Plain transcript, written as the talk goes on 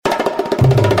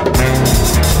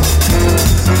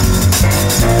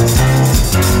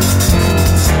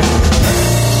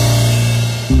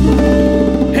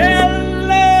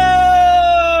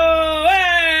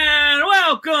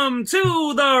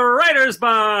to the Writer's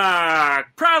Block,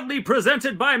 proudly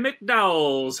presented by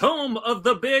McDowell's, home of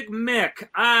the Big Mick.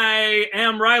 I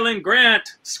am Ryland Grant,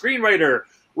 screenwriter,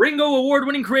 Ringo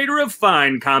Award-winning creator of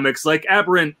fine comics like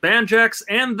Aberrant, Banjax,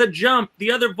 and The Jump.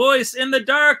 The other voice in the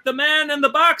dark, the man in the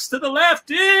box to the left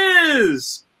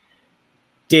is...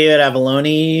 David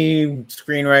Avalone,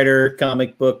 screenwriter,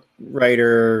 comic book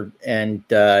writer, and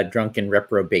drunken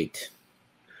reprobate.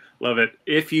 Love it.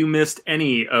 If you missed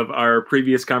any of our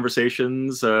previous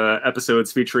conversations,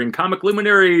 episodes featuring comic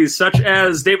luminaries such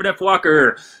as David F.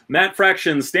 Walker, Matt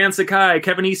Fraction, Stan Sakai,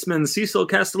 Kevin Eastman, Cecil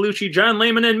Castellucci, John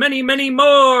Lehman, and many, many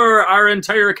more, our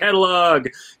entire catalog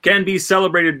can be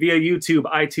celebrated via YouTube,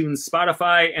 iTunes,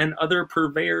 Spotify, and other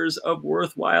purveyors of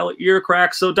worthwhile ear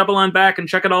cracks. So double on back and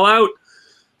check it all out.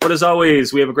 But as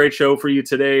always, we have a great show for you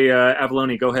today.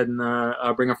 Avalone, go ahead and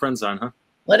bring our friends on, huh?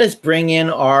 Let us bring in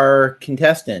our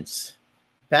contestants.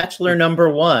 Bachelor number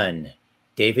 1,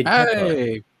 David.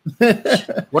 Hey.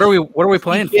 What are we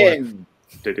playing for? And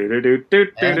Don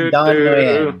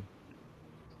Nguyen.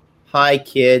 Hi,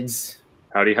 kids.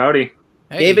 Howdy, howdy.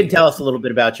 Hey. David, tell us a little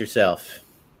bit about yourself.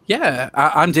 Yeah,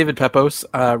 I'm David Pepose,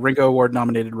 Ringo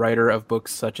Award-nominated writer of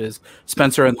books such as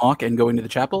Spencer and Locke and Going to the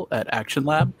Chapel at Action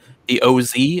Lab, The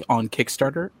OZ on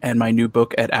Kickstarter, and my new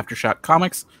book at Aftershock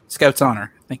Comics, Scout's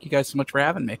Honor. Thank you guys so much for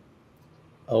having me.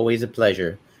 Always a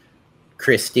pleasure.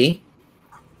 Christie.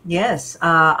 Yes,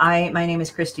 my name is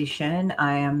Christie Shinn.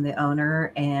 I am the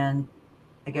owner and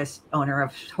I guess owner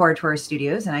of Horror Tourist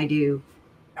Studios, and I do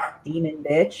Demon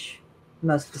Bitch,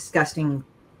 most disgusting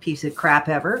piece of crap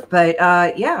ever. But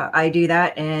yeah, I do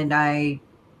that, and I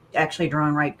actually draw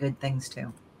and write good things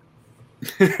too.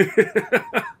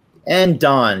 And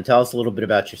Don, tell us a little bit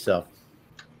about yourself.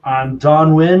 I'm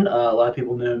Don Nguyen. A lot of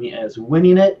people know me as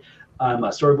Winning It. I'm a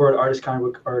storyboard artist, comic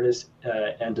book artist,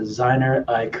 and designer.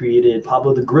 I created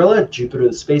Pablo the Gorilla, Jupiter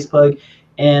the Space Pug,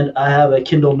 and I have a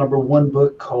Kindle #1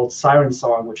 book called Siren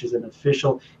Song, which is an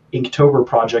official Inktober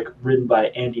project written by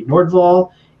Andy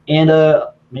Nordval. And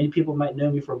many people might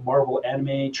know me from Marvel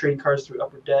anime trading cards through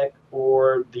Upper Deck,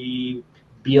 or the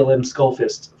BLM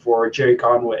Skullfist for Jerry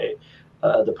Conway,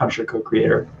 the Punisher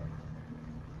co-creator.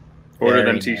 Order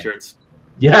them t-shirts.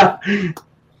 Yeah.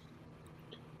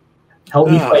 Help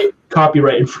me fight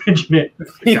copyright infringement.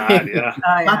 God, yeah.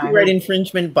 Copyright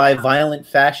infringement by violent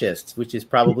fascists, which is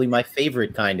probably my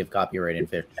favorite kind of copyright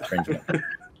infringement.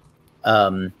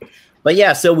 But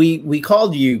yeah, so we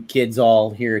called you kids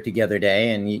all here together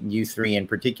today, and you three in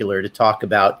particular, to talk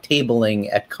about tabling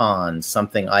at cons,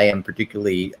 something I am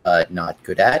particularly not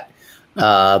good at.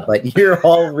 But you're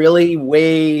all really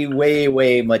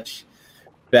way much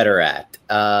better at.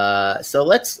 So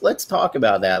let's talk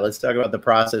about that. Let's talk about the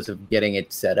process of getting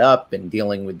it set up and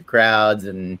dealing with the crowds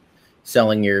and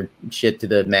selling your shit to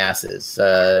the masses.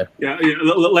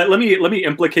 Let me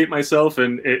implicate myself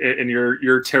in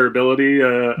your terribility.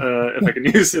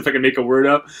 If I can make a word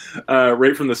up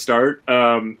right from the start.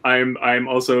 I'm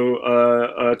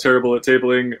also terrible at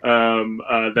tabling.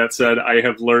 That said, I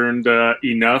have learned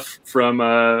enough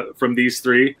from these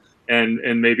three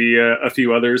and maybe a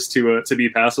few others to be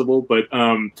passable. But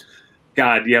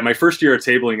God, yeah, my first year of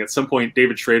tabling, at some point,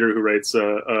 David Schrader, who writes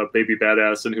Baby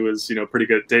Badass and who is pretty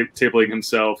good at tabling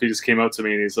himself, he just came out to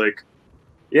me and he's like,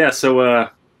 "Yeah, so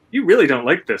you really don't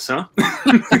like this, huh?"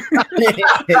 And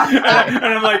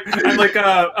I'm like,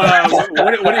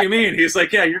 what do you mean? He's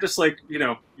like, "Yeah, you're just like,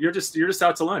 you're just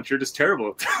out to lunch. You're just terrible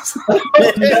at this."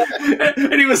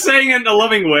 And he was saying it in a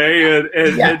loving way,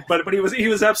 but he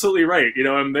was absolutely right.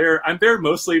 I'm there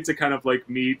mostly to kind of like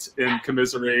meet and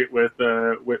commiserate with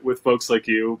folks like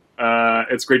you.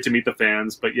 It's great to meet the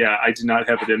fans, but yeah, I do not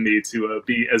have it in me to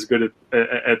be as good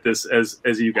at this as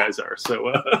you guys are.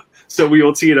 So we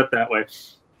will tee it up that way.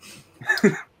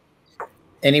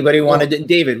 Anybody want to?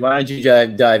 David, why don't you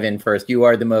dive in first? You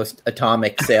are the most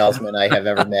atomic salesman I have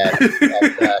ever met.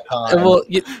 Well,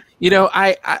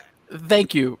 I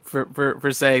thank you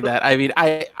for saying that. I mean,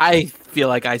 I feel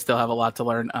like I still have a lot to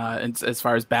learn as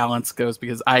far as balance goes,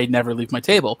 because I never leave my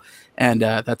table, and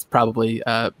that's probably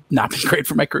not been great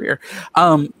for my career.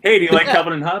 Hey, do you like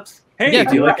Calvin and Hobbes? Hey, yeah,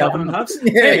 do you like Calvin and Hobbes?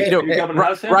 Hey,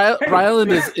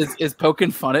 Ryland is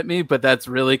poking fun at me, but that's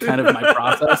really kind of my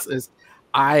process. Is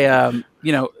I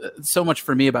so much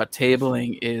for me about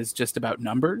tabling is just about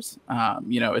numbers.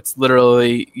 It's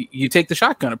literally you take the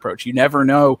shotgun approach. You never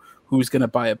know who's going to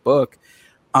buy a book.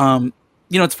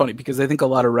 It's funny because I think a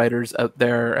lot of writers out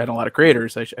there and a lot of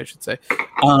creators, I should say,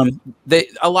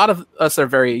 a lot of us are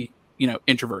very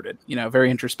introverted, very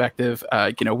introspective.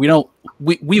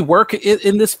 We work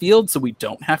in this field, so we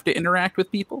don't have to interact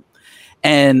with people.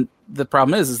 And the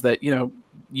problem is that,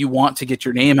 you want to get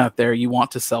your name out there, you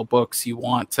want to sell books, you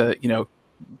want to,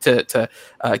 to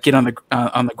get on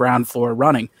the ground floor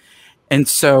running. And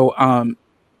so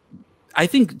I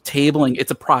think tabling,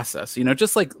 it's a process,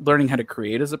 just like learning how to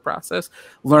create is a process.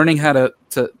 Learning how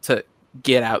to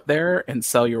get out there and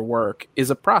sell your work is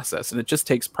a process, and it just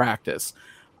takes practice.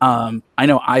 I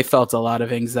know I felt a lot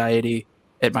of anxiety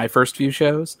at my first few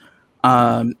shows.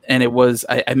 And it was,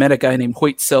 I met a guy named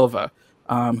Hoyt Silva,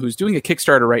 who's doing a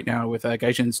Kickstarter right now with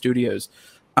Gaijin Studios.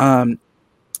 And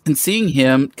seeing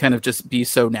him kind of just be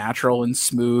so natural and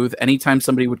smooth, anytime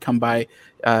somebody would come by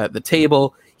the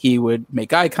table, he would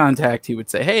make eye contact. He would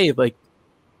say, hey, like,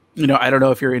 I don't know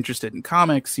if you're interested in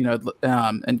comics,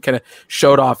 and kind of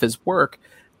showed off his work.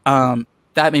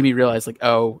 That made me realize, like,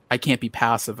 oh, I can't be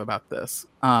passive about this.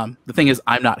 The thing is,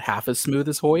 I'm not half as smooth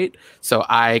as Hoyt, so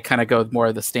I kind of go more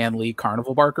of the Stan Lee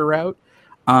Carnival Barker route.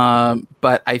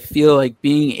 But I feel like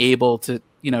being able to,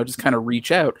 just kind of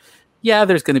reach out. Yeah,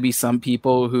 there's going to be some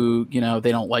people who,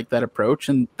 they don't like that approach,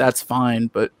 and that's fine.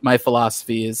 But my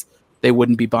philosophy is they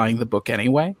wouldn't be buying the book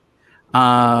anyway.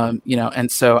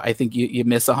 And so I think you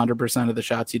miss 100% of the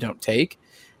shots you don't take.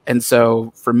 And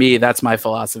so for me, that's my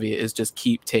philosophy, is just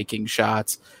keep taking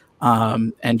shots.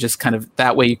 And just kind of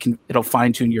that way it'll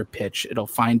fine tune your pitch. It'll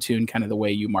fine tune kind of the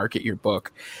way you market your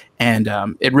book. And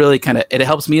it really it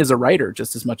helps me as a writer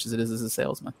just as much as it is as a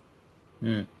salesman.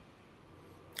 Mm.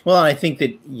 Well, I think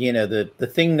that, the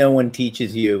thing no one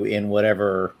teaches you in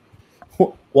whatever,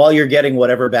 while you're getting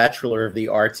whatever Bachelor of the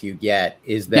Arts you get,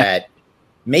 is that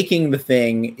making the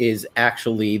thing is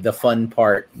actually the fun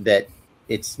part that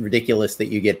it's ridiculous that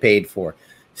you get paid for.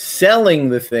 Selling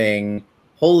the thing,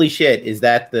 holy shit, is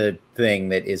that the thing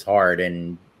that is hard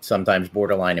and sometimes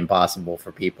borderline impossible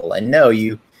for people. And no,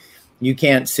 you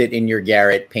can't sit in your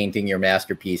garret painting your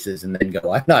masterpieces and then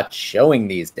go, I'm not showing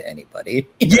these to anybody.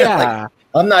 Yeah.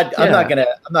 I'm not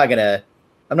gonna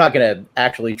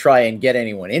actually try and get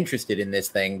anyone interested in this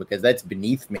thing because that's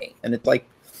beneath me. And it's like,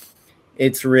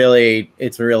 it's really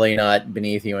not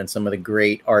beneath you. And some of the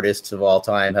great artists of all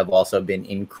time have also been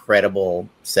incredible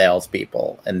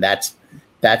salespeople, and that's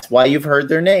why you've heard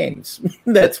their names.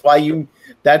 that's why you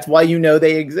know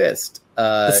they exist.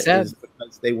 Is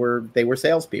because they were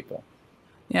salespeople.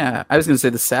 Yeah, I was going to say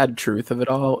the sad truth of it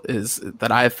all is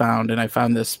that I found, and I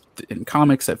found this in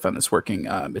comics, I found this working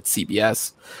at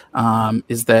CBS,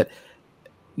 is that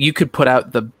you could put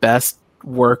out the best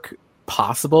work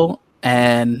possible,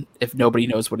 and if nobody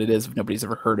knows what it is, if nobody's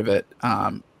ever heard of it,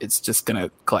 it's just going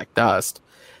to collect dust.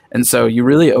 And so you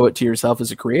really owe it to yourself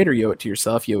as a creator, you owe it to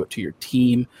yourself, you owe it to your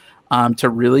team, to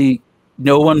really,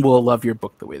 no one will love your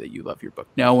book the way that you love your book.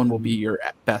 No one will be your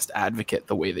best advocate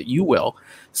the way that you will.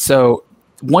 So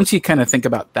once you kind of think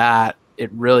about that,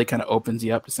 it really kind of opens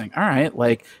you up to saying, all right,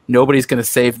 like, nobody's going to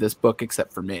save this book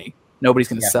except for me. Nobody's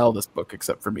going to sell this book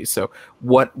except for me. So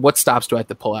what stops do I have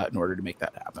to pull out in order to make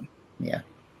that happen? Yeah.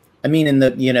 I mean, in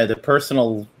the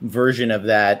personal version of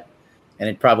that, and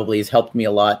it probably has helped me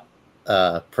a lot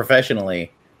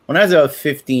professionally. When I was about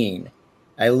 15,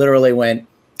 I literally went,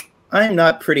 I'm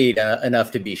not pretty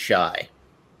enough to be shy.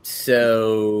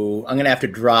 So I'm going to have to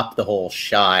drop the whole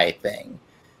shy thing.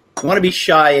 If you want to be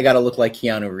shy, you got to look like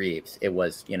Keanu Reeves. It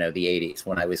was, the 80s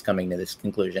when I was coming to this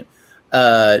conclusion.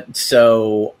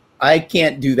 So I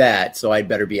can't do that, so I'd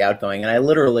better be outgoing. And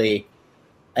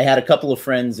I had a couple of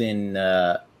friends in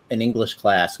an English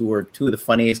class who were two of the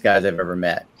funniest guys I've ever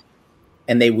met.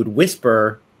 And they would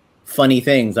whisper funny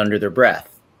things under their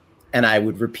breath. And I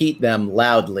would repeat them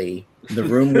loudly. The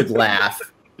room would laugh.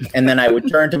 And then I would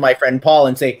turn to my friend Paul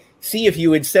and say, see, if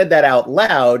you had said that out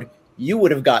loud, you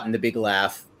would have gotten the big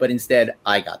laugh. But instead,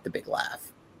 I got the big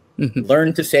laugh.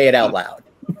 Learn to say it out loud.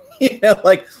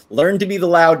 Learn to be the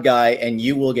loud guy, and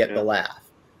you will get the laugh.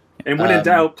 And when in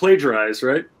doubt, plagiarize,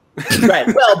 right? Right.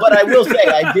 Well, but I will say,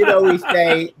 I did always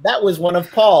say that was one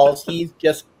of Paul's. He's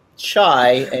just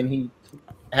shy, and he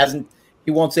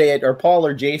won't say it. Or Paul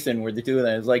or Jason were the two of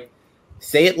them. It's like,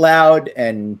 say it loud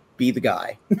and be the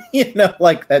guy.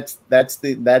 That's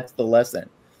the lesson.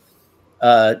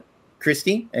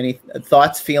 Christie, any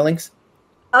thoughts, feelings?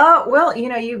 Well,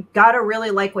 you got to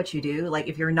really like what you do. Like,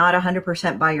 if you're not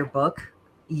 100% by your book,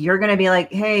 you're going to be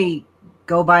like, hey,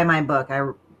 go buy my book.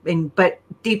 But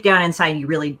deep down inside, you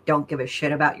really don't give a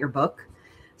shit about your book.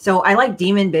 So I like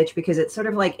Demon Bitch because it's sort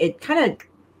of like,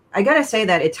 I got to say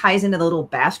that it ties into the little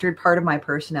bastard part of my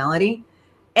personality.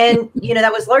 And,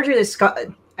 that was largely,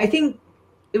 I think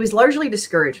it was largely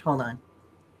discouraged. Hold on.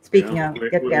 Speaking of,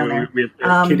 get down there. We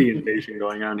have kitty invasion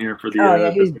going on here for the. Oh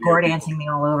yeah, he was gore dancing me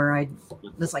all over. I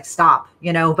was like, stop,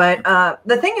 But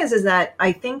the thing is that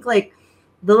I think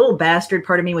the little bastard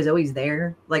part of me was always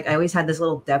there. Like I always had this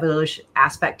little devilish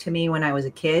aspect to me when I was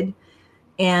a kid.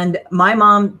 And my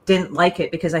mom didn't like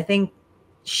it because I think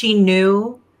she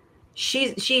knew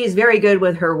she is very good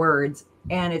with her words,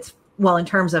 and it's, well, in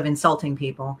terms of insulting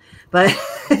people, but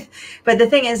but the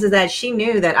thing is that she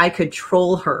knew that I could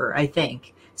troll her, I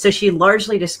think. So she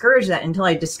largely discouraged that until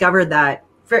I discovered that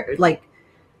like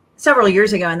several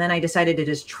years ago, and then I decided to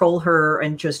just troll her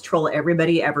and just troll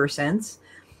everybody ever since.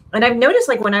 And I've noticed,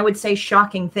 like, when I would say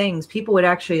shocking things, people would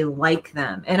actually like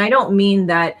them. And I don't mean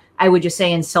that I would just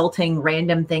say insulting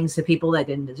random things to people that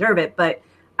didn't deserve it, but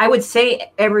I would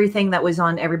say everything that was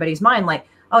on everybody's mind. Like,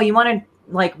 oh, you want to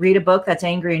like read a book that's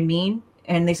angry and mean?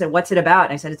 And they said, what's it about?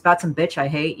 And I said, it's about some bitch I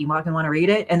hate. You want to read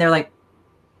it? And they're like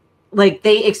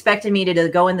they expected me to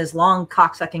go in this long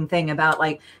cocksucking thing about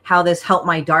like how this helped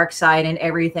my dark side and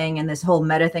everything and this whole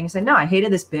meta thing. I said, no, I hated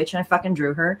this bitch and I fucking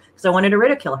drew her because I wanted to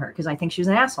ridicule her because I think she was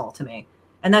an asshole to me.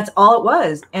 And that's all it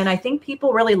was. And I think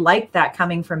people really liked that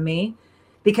coming from me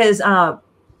because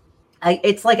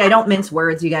it's like I don't mince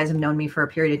words. You guys have known me for a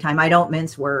period of time. I don't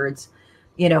mince words.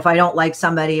 You know, if I don't like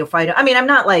somebody, I'm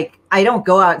not like, I don't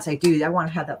go out and say, dude, I want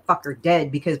to have that fucker dead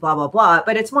because blah, blah, blah.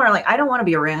 But it's more like, I don't want to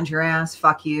be around your ass,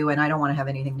 fuck you, and I don't want to have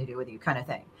anything to do with you kind of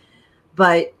thing.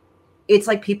 But it's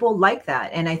like people like that.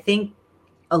 And I think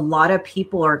a lot of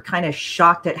people are kind of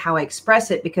shocked at how I express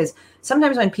it because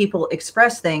sometimes when people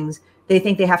express things, they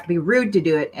think they have to be rude to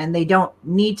do it and they don't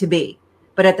need to be.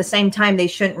 But at the same time, they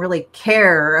shouldn't really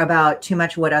care about too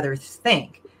much what others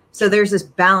think. So there's this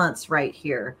balance right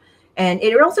here. And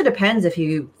it also depends if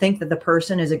you think that the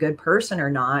person is a good person or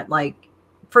not. Like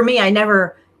for me, I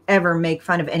never, ever make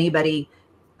fun of anybody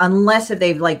unless if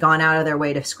they've like gone out of their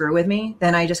way to screw with me.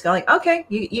 Then I just go like, okay,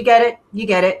 you get it. You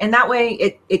get it. And that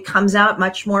way it comes out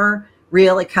much more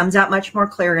real. It comes out much more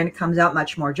clear and it comes out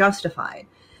much more justified.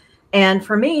 And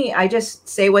for me, I just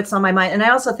say what's on my mind. And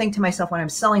I also think to myself when I'm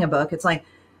selling a book, it's like,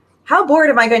 how bored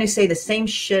am I going to say the same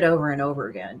shit over and over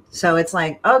again? So it's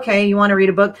like, okay, you want to read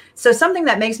a book? So something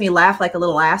that makes me laugh like a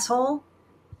little asshole,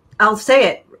 I'll say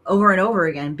it over and over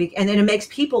again. And then it makes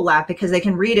people laugh because they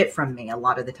can read it from me a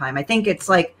lot of the time. I think it's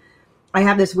like, I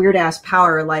have this weird ass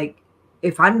power. Like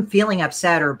if I'm feeling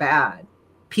upset or bad,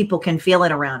 people can feel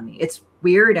it around me. It's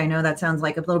weird. I know that sounds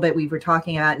like a little bit, we were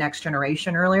talking about Next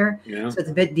Generation earlier. Yeah. So it's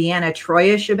a bit Deanna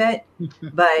Troyish a bit,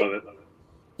 but love it.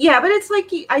 Yeah, but it's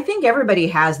like, I think everybody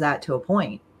has that to a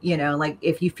point, you know, like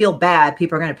if you feel bad,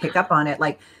 people are going to pick up on it.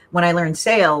 Like when I learned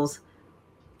sales,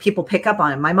 people pick up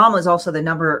on it. My mom was also the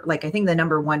number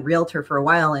one realtor for a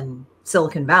while in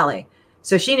Silicon Valley.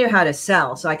 So she knew how to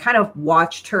sell. So I kind of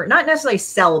watched her, not necessarily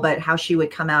sell, but how she would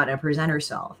come out and present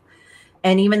herself.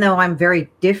 And even though I'm very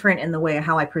different in the way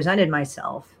how I presented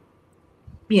myself,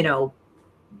 you know,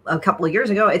 a couple of years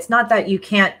ago, it's not that you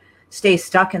can't stay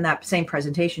stuck in that same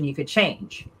presentation. You could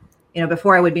change. You know,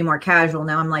 before I would be more casual.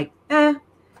 Now I'm like, I'm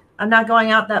not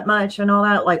going out that much and all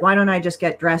that. Like, why don't I just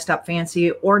get dressed up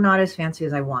fancy or not as fancy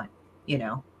as I want? You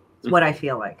know, it's what I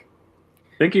feel like.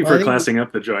 Thank you for classing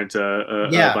up the joint.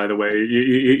 By the way,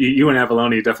 you and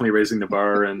Avalone definitely raising the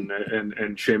bar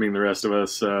and shaming the rest of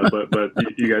us. But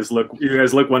you guys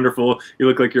look wonderful. You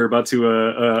look like you're about to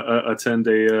attend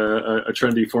a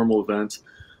trendy formal event.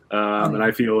 And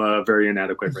I feel very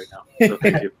inadequate right now. So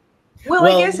thank you. Well,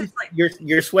 I guess it's like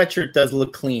your sweatshirt does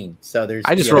look clean. So there's.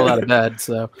 I just rolled out of bed.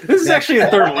 So this is actually a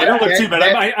thermal. I don't look too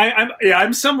bad.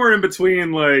 I'm somewhere in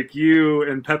between like you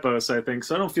and Pepose, I think.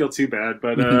 So I don't feel too bad.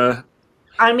 But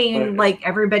I mean, like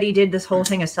everybody did this whole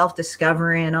thing of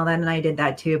self-discovery and all that, and I did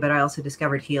that too. But I also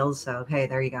discovered heels. So hey,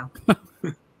 there you go.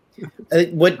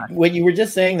 What you were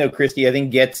just saying though, Christie, I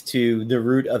think gets to the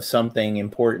root of something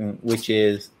important, which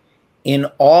is in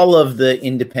all of the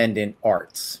independent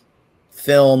arts,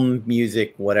 film,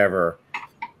 music, whatever,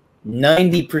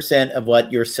 90% of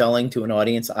what you're selling to an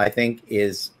audience, I think,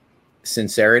 is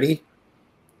sincerity,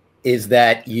 is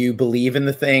that you believe in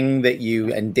the thing that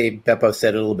you, and Dave Pepose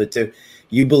said it a little bit too,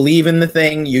 you believe in the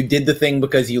thing, you did the thing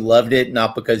because you loved it,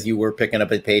 not because you were picking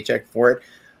up a paycheck for it.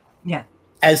 Yeah.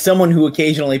 As someone who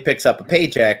occasionally picks up a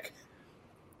paycheck,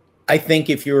 I think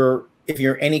if you're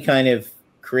any kind of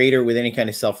creator with any kind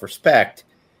of self-respect,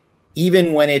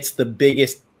 even when it's the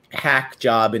biggest hack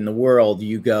job in the world,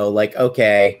 you go like,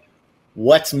 okay,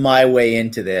 what's my way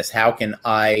into this? How can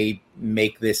I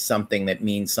make this something that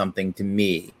means something to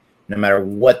me, no matter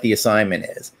what the assignment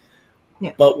is?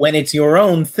 Yeah. But when it's your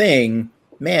own thing,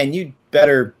 man, you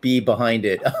better be behind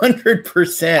it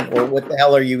 100%, or what the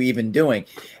hell are you even doing?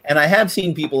 And I have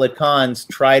seen people at cons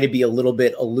try to be a little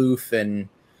bit aloof and,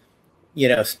 you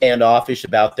know, standoffish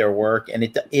about their work, and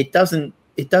it doesn't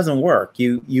work.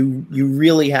 You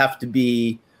really have to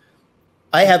be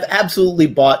I have absolutely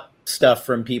bought stuff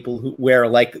from people where,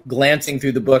 like, glancing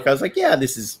through the book, I was like, yeah,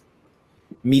 this is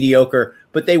mediocre,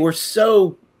 but they were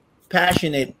so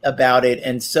passionate about it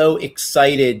and so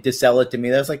excited to sell it to me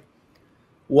that I was like,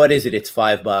 what is it? It's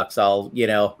 $5.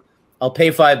 I'll pay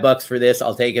 $5 for this.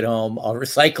 I'll take it home. I'll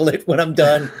recycle it when I'm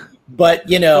done. But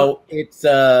it's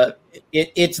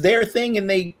their thing and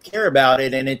they care about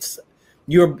it, and it's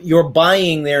you're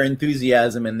buying their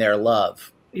enthusiasm and their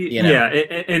love. Yeah,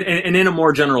 and in a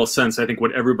more general sense, I think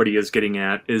what everybody is getting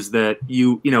at is that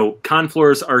con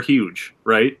floors are huge,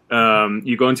 right?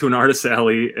 You go into an artist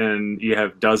alley and you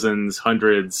have dozens,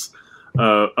 hundreds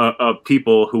of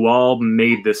people who all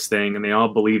made this thing and they all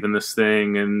believe in this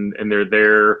thing, and they're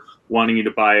there wanting you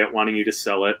to buy it, wanting you to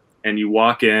sell it, and you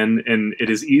walk in and it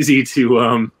is easy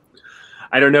to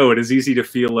I don't know. It is easy to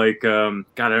feel like, God,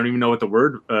 I don't even know what the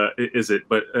word is it,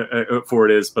 but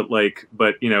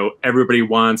everybody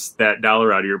wants that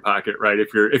dollar out of your pocket, right?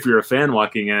 If you're a fan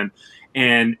walking in,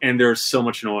 and there's so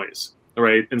much noise,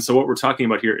 right? And so what we're talking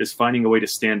about here is finding a way to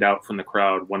stand out from the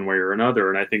crowd one way or another.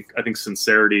 And I think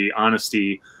sincerity,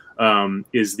 honesty,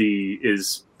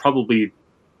 is probably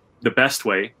the best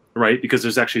way, right? Because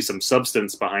there's actually some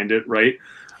substance behind it, right?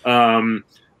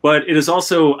 But it is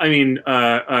also,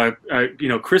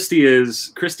 Christie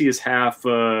is half,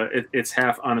 it's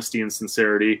half honesty and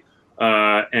sincerity.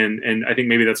 And I think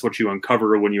maybe that's what you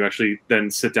uncover when you actually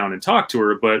then sit down and talk to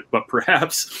her. But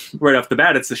perhaps right off the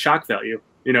bat, it's the shock value.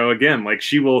 Again, like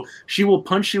she will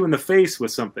punch you in the face with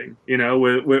something,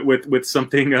 with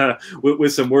something,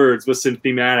 with some words, with some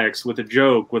thematics, with a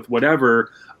joke, with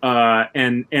whatever. I've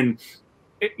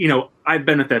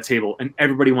been at that table and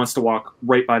everybody wants to walk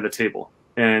right by the table.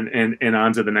 And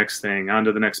onto the next thing,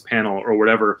 onto the next panel or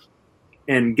whatever,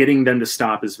 and getting them to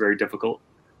stop is very difficult,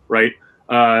 right?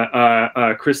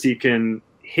 Christie can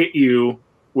hit you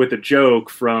with a joke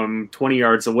from 20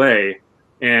 yards away,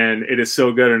 and it is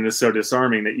so good and it is so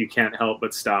disarming that you can't help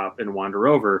but stop and wander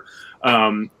over.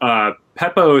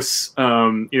 Pepose,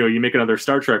 you make another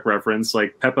Star Trek reference,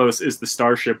 like Pepose is the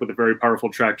starship with a very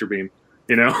powerful tractor beam.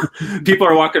 People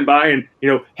are walking by and,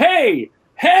 hey,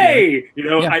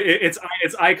 it's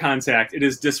eye contact. It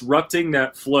is disrupting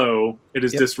that flow. It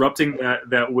is disrupting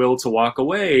that will to walk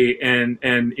away. And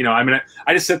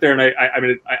I just sit there and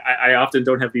I often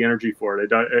don't have the energy for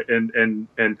it.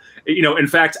 In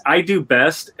fact, I do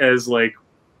best as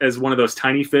one of those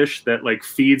tiny fish that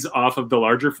feeds off of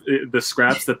the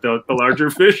scraps that the larger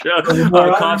fish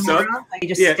coughs up. You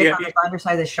just stick on the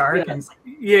underside of the shark.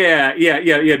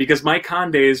 Because my con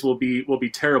days will be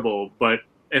terrible, but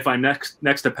if I'm next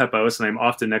to Pepose, and I'm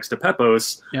often next to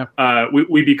Pepose,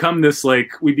 we become this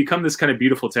kind of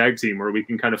beautiful tag team where we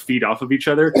can kind of feed off of each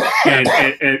other, and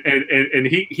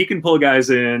he can pull guys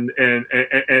in, and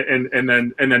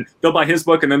then they'll buy his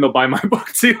book, and then they'll buy my book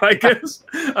too. I guess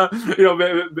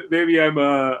maybe I'm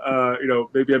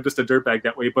just a dirtbag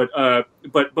that way, but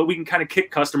we can kind of kick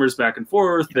customers back and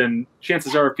forth, and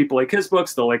chances are if people like his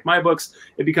books, they'll like my books.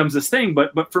 It becomes this thing.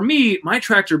 But for me, my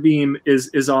tractor beam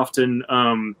is often.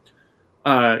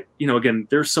 Again,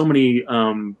 there's so many,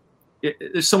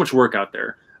 there's so much work out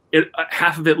there.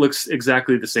 Half of it looks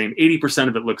exactly the same. 80%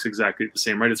 of it looks exactly the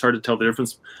same, right? It's hard to tell the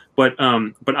difference. But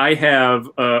I have,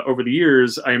 over the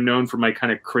years, I am known for my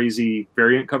kind of crazy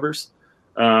variant covers.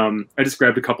 I just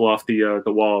grabbed a couple off the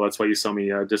wall. That's why you saw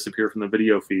me disappear from the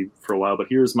video feed for a while. But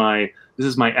this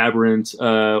is my aberrant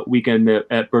Weekend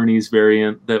at Bernie's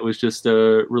variant that was just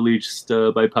released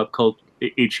by Pop Cult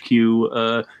HQ.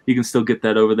 You can still get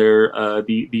that over there.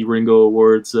 The Ringo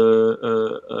Awards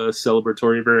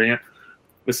celebratory variant.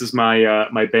 This is my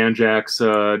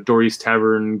Banjax Dory's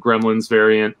Tavern Gremlins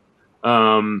variant.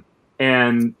 And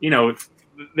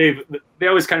they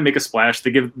always kind of make a splash. They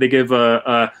give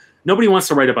nobody wants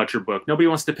to write about your book. Nobody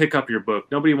wants to pick up your book.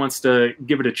 Nobody wants to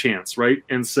give it a chance, right?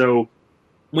 And so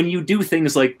when you do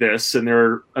things like this, and there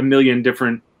are a million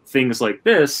different things like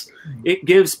this, it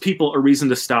gives people a reason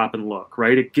to stop and look,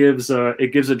 right? It gives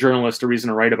a journalist a reason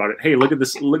to write about it. Hey, look at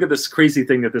this crazy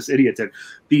thing that this idiot did.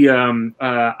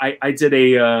 I did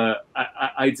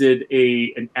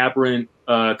an aberrant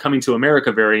Coming to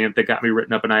America variant that got me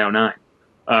written up in IO9.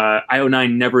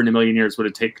 IO9 never in a million years would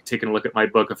have taken a look at my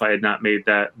book if I had not made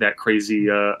that crazy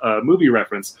movie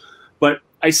reference. But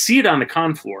I see it on the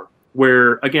con floor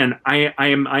where, again, I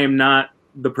am not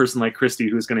the person like Christie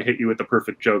who's going to hit you with the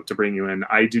perfect joke to bring you in.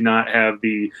 I do not have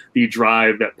the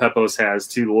drive that Pepose has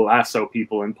to lasso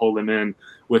people and pull them in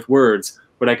with words.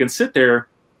 But I can sit there,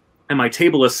 and my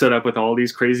table is set up with all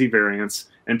these crazy variants,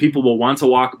 and people will want to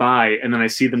walk by, and then I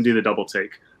see them do the double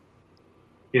take.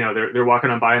 They're walking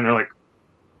on by, and they're like,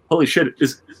 holy shit,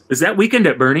 is that Weekend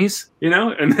at Bernie's?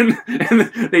 And then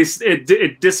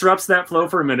it disrupts that flow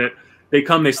for a minute. They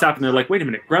stop, and they're like, wait a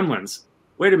minute, Gremlins.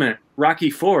 Wait a minute, Rocky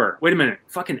IV. Wait a minute,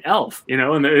 fucking Elf.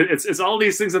 And it's all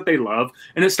these things that they love,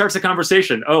 and it starts a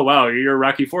conversation. Oh wow, you're a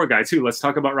Rocky IV guy too. Let's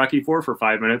talk about Rocky IV for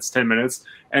 5 minutes, 10 minutes,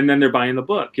 and then they're buying the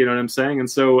book. You know what I'm saying? And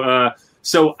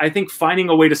so I think finding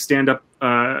a way to stand out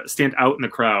in the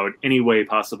crowd any way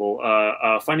possible,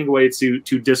 finding a way to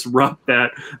disrupt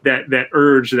that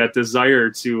urge, that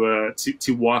desire to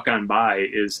walk on by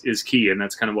is key, and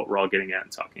that's kind of what we're all getting at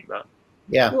and talking about.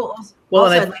 Yeah. Well,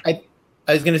 and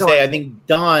I was going to say, I think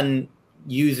Don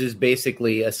uses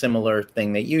basically a similar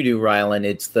thing that you do, Rylan.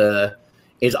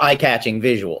 It's eye-catching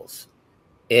visuals.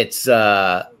 It's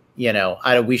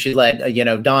we should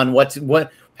let Don.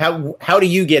 How do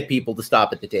you get people to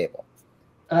stop at the table?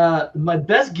 My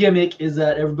best gimmick is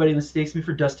that everybody mistakes me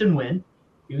for Dustin Nguyen,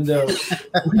 even though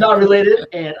we're not related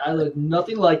and I look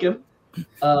nothing like him.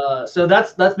 So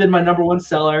that's been my number one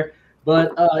seller.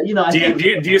 But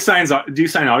do you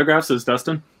sign autographs as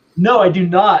Dustin? No, I do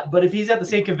not. But if he's at the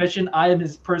same convention, I am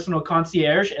his personal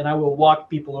concierge, and I will walk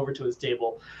people over to his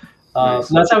table. So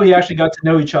that's how we actually got to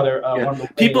know each other.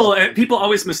 People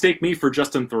always mistake me for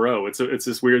Justin Theroux. It's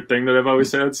this weird thing that I've always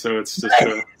said. So it's just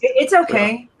it's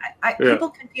okay. People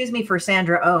confuse me for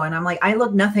Sandra Oh, and I'm like, I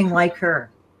look nothing like her.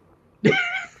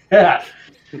 Yeah.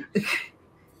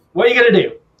 What are you gonna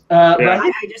do?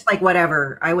 I just like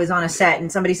whatever. I was on a set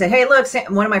and somebody said, "Hey, look!"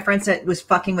 One of my friends was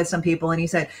fucking with some people, and he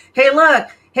said, "Hey, look!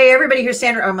 Hey, everybody, here's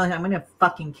Sandra." I'm like, "I'm gonna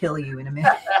fucking kill you in a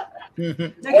minute."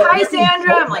 Like, hi,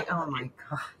 Sandra. I'm like, "Oh my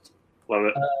god." Love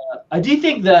it. I do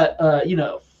think that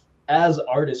as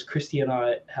artists, Christie and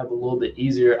I have a little bit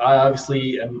easier. I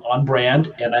obviously am on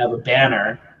brand, and I have a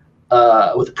banner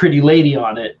with a pretty lady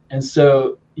on it, and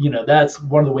so that's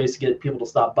one of the ways to get people to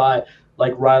stop by.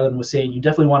 Like Rylan was saying, you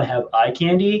definitely want to have eye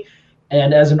candy.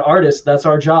 And as an artist, that's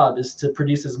our job, is to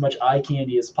produce as much eye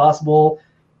candy as possible.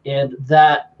 And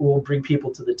that will bring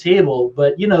people to the table.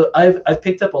 But, I've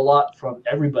picked up a lot from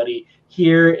everybody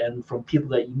here and from people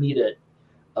that you meet at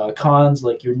cons,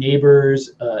 like your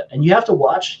neighbors. And you have to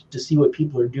watch to see what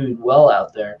people are doing well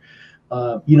out there.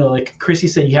 Like Chrissy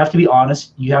said, you have to be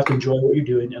honest. You have to enjoy what you're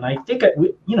doing. And I think,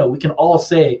 we can all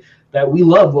say that we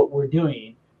love what we're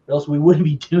doing, or else we wouldn't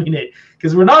be doing it,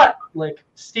 because we're not like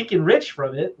stinking rich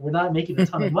from it. We're not making a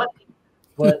ton of money,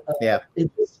 but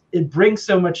it brings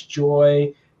so much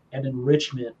joy and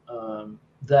enrichment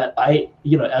that I,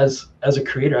 as a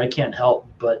creator, I can't help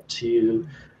but to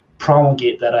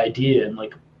promulgate that idea and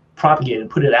like propagate and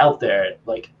put it out there.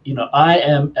 Like, I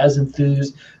am as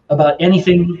enthused about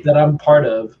anything that I'm part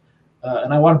of,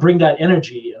 and I want to bring that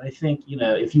energy. And I think,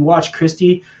 if you watch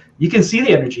Christie, you can see the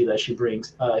energy that she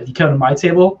brings. If you come to my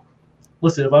table,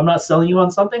 listen, if I'm not selling you on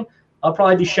something, I'll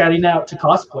probably be shouting out to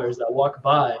cosplayers that walk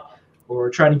by or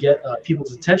trying to get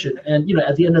people's attention. And,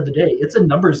 at the end of the day, it's a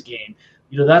numbers game.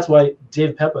 That's why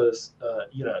Dave Pepose,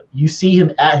 you see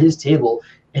him at his table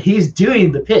and he's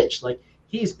doing the pitch. Like,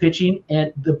 he's pitching,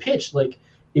 and the pitch, like,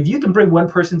 if you can bring one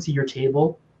person to your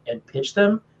table and pitch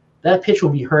them, that pitch will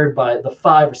be heard by the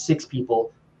 5 or 6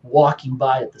 people walking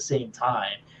by at the same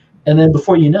time. And then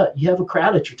before you know it, you have a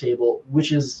crowd at your table,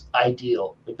 which is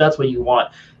ideal. Like, that's what you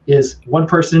want, is one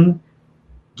person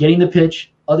getting the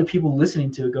pitch, other people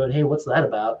listening to it going, hey, what's that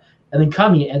about? And then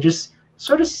coming and just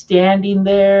sort of standing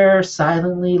there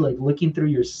silently, like looking through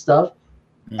your stuff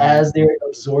as they're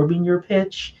absorbing your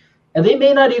pitch. And they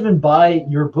may not even buy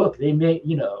your book. They may,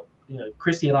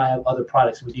 Christy and I have other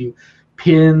products. We do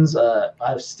pins, I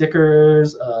have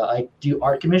stickers, I do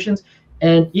art commissions.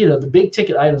 And, the big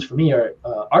ticket items for me are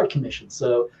art commissions.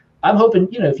 So I'm hoping,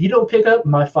 if you don't pick up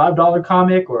my $5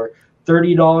 comic or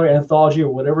 $30 anthology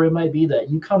or whatever it might be, that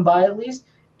you come by at least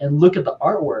and look at the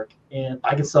artwork, and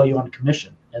I can sell you on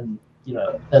commission. And,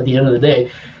 at the end of the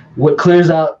day, what clears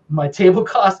out my table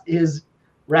cost is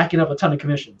racking up a ton of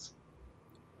commissions.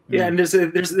 Yeah, and there's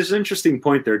an interesting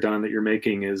point there, Don, that you're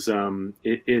making is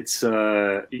it's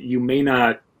you may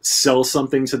not sell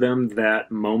something to them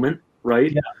that moment,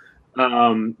 right? Yeah.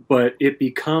 But it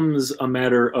becomes a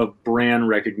matter of brand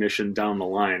recognition down the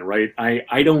line, right?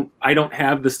 I don't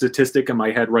have the statistic in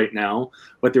my head right now,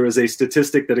 but there is a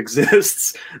statistic that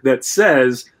exists that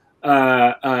says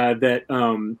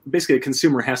that basically a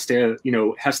consumer has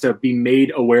to be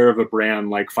made aware of a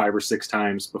brand like 5 or 6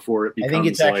 times before it becomes. I think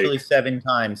it's actually 7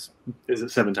 times. Is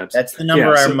it 7 times? That's the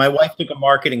number. Yeah, my wife took a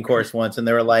marketing course once, and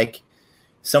they were like,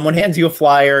 someone hands you a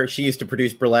flyer. She used to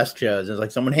produce burlesque shows. It's like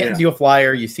someone hands you a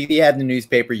flyer. You see the ad in the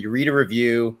newspaper. You read a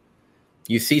review.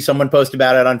 You see someone post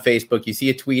about it on Facebook. You see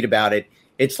a tweet about it.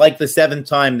 It's like the 7th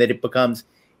time that it becomes.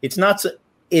 It's not.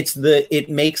 It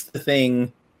makes the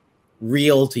thing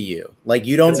real to you. Like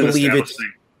you don't believe it's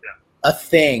a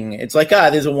thing. It's like,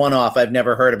 there's a one-off. I've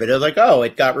never heard of it. It was like, oh,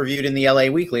 it got reviewed in the LA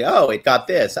Weekly. Oh, it got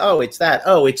this. Oh, it's that.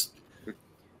 Oh,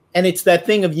 and it's that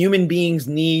thing of human beings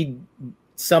need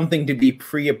something to be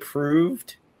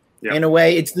pre-approved in a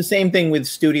way. It's the same thing with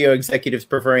studio executives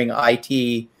preferring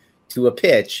IT to a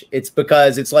pitch. It's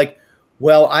because it's like,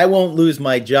 well, I won't lose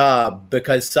my job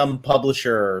because some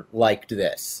publisher liked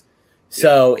this.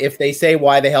 So if they say,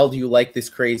 why the hell do you like this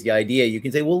crazy idea? You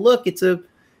can say, well, look, it's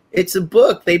a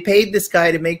book. They paid this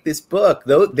guy to make this book.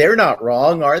 Though they're not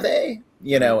wrong, are they?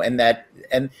 You know, and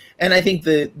I think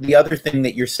the other thing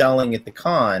that you're selling at the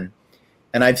con,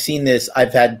 and I've seen this,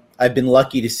 I've been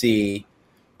lucky to see,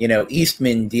 you know,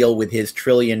 Eastman deal with his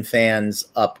trillion fans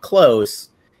up close,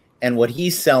 and what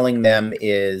he's selling them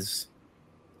is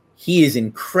he is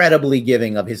incredibly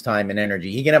giving of his time and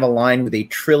energy. He can have a line with 1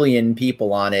 trillion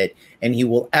people on it, and he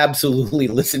will absolutely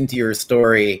listen to your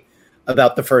story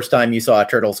about the first time you saw a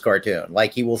Turtles cartoon.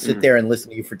 Like he will sit there and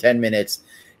listen to you for 10 minutes,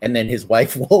 and then his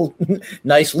wife will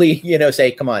nicely, you know,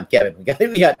 say, "Come on, Kevin,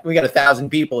 we got 1,000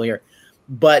 people here."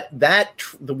 But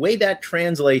the way that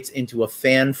translates into a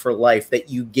fan for life, that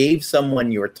you gave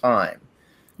someone your time,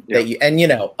 that you, and you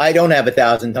know, I don't have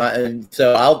 1,000 times,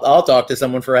 so I'll talk to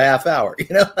someone for a half hour. You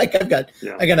know, like I got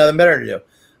nothing better to do.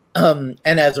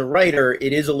 And as a writer,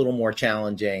 it is a little more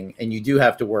challenging, and you do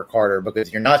have to work harder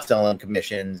because you're not selling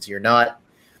commissions.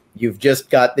 You've just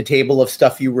got the table of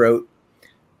stuff you wrote.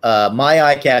 My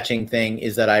eye-catching thing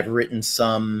is that I've written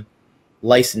some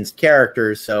licensed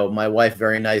characters. So my wife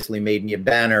very nicely made me a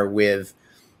banner with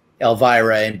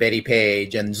Elvira and Betty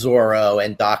Page and Zorro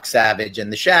and Doc Savage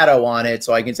and the Shadow on it.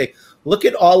 So I can say, look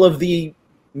at all of the $1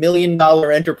 million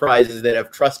enterprises that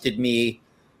have trusted me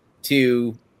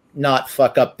to not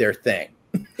fuck up their thing,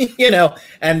 you know,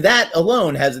 and that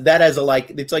alone has a, like,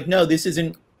 it's like, no, this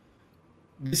isn't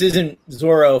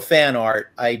Zorro fan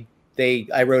art. I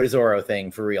wrote a Zorro thing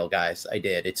for real, guys. I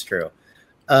did. It's true.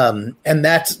 And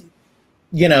that's,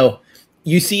 you know,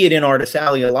 you see it in Artist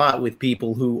Alley a lot with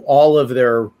people who all of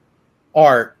their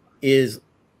art is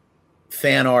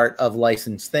fan art of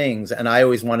licensed things. And I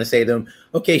always want to say to them,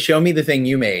 okay, show me the thing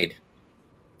you made.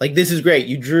 Like, this is great.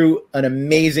 You drew an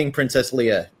amazing Princess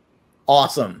Leia.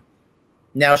 Awesome.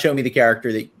 Now show me the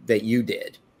character that you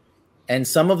did. And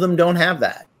some of them don't have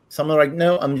that. Some are like,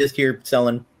 no, I'm just here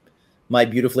selling my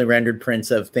beautifully rendered prints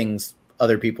of things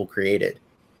other people created,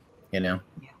 you know?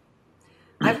 Yeah.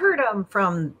 I've heard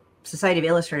from Society of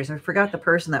Illustrators, I forgot the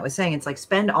person that was saying, it's like,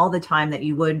 spend all the time that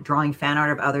you would drawing fan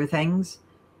art of other things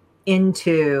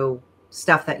into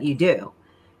stuff that you do.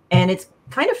 And it's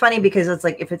kind of funny because it's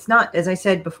like, if it's not, as I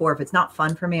said before, if it's not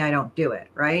fun for me, I don't do it,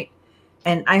 right?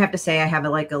 And I have to say, I have a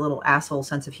little asshole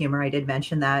sense of humor. I did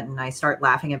mention that, and I start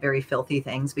laughing at very filthy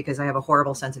things because I have a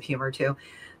horrible sense of humor too.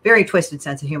 Very twisted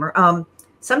sense of humor.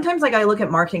 Sometimes, like, I look at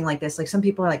marketing like this. Like, some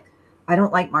people are like, I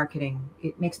don't like marketing.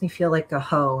 It makes me feel like a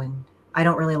hoe, and I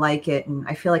don't really like it. And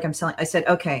I feel like I'm selling. I said,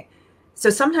 okay. So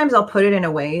sometimes I'll put it in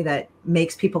a way that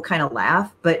makes people kind of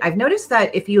laugh. But I've noticed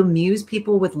that if you amuse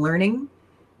people with learning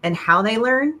and how they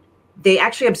learn, they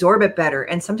actually absorb it better.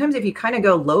 And sometimes if you kind of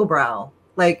go lowbrow,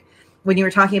 like when you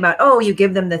were talking about, oh, you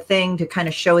give them the thing to kind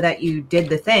of show that you did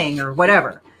the thing or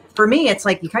whatever. For me, it's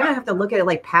like you kind of have to look at it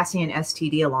like passing an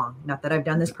STD along. Not that I've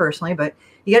done this personally, but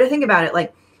you got to think about it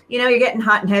like, you know, you're getting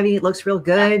hot and heavy. It looks real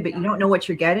good, but you don't know what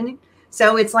you're getting.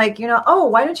 So it's like, you know, oh,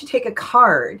 why don't you take a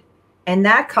card? And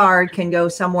that card can go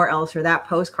somewhere else, or that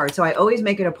postcard. So I always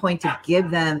make it a point to give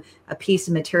them a piece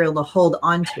of material to hold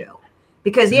onto.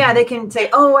 Because, yeah, they can say,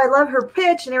 oh, I love her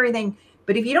pitch and everything.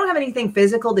 But if you don't have anything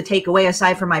physical to take away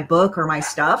aside from my book or my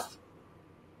stuff,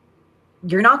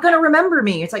 you're not going to remember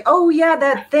me. It's like, oh, yeah,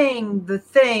 that thing, the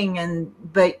thing.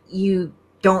 But you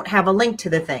don't have a link to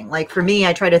the thing. Like for me,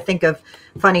 I try to think of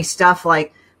funny stuff.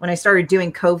 Like when I started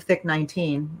doing Cove Thick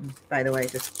 19, by the way,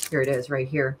 just here it is right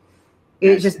here.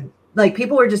 It just like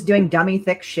people were just doing dummy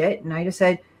thick shit. And I just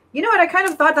said, you know what? I kind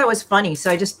of thought that was funny.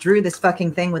 So I just drew this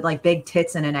fucking thing with like big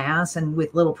tits and an ass and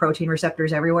with little protein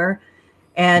receptors everywhere.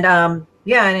 And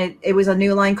yeah, and it was a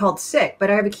new line called Sick, but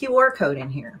I have a QR code in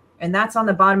here. And that's on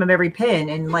the bottom of every pin.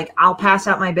 And like, I'll pass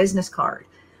out my business card.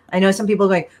 I know some people are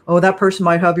like, oh, that person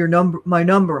might have my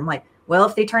number. I'm like, well,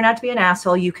 if they turn out to be an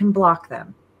asshole, you can block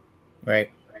them. Right.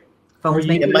 Phones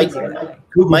make it easier.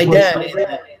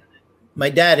 My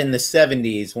dad in the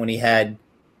 70s, when he had,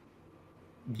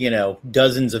 you know,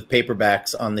 dozens of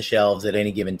paperbacks on the shelves at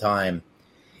any given time,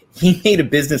 he made a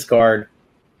business card,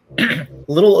 a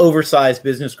little oversized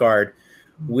business card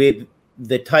with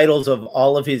the titles of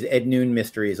all of his Ed Noon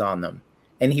mysteries on them.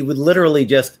 And he would literally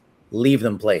just leave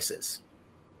them places.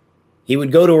 He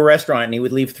would go to a restaurant and he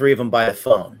would leave 3 of them by the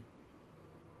phone.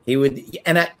 He would,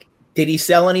 did he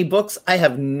sell any books? I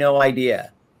have no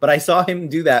idea. But I saw him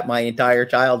do that my entire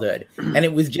childhood. And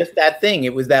it was just that thing.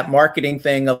 It was that marketing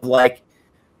thing of like,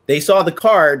 they saw the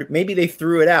card, maybe they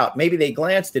threw it out, maybe they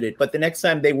glanced at it, but the next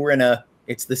time they were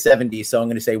it's the 70s, so I'm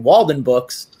going to say Walden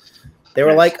Books, they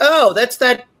were like, oh, that's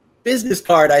that business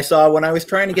card I saw when I was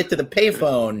trying to get to the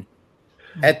payphone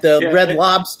at the Red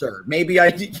Lobster. Maybe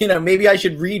I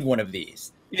should read one of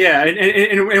these. Yeah,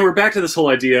 and we're back to this whole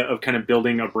idea of kind of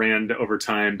building a brand over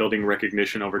time, building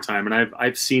recognition over time, and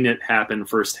I've seen it happen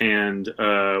firsthand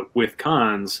with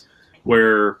cons,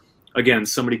 where again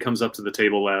somebody comes up to the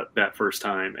table that first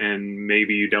time, and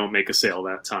maybe you don't make a sale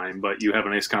that time, but you have a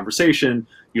nice conversation,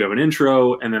 you have an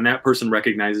intro, and then that person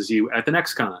recognizes you at the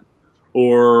next con,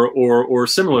 or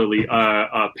similarly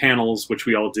panels, which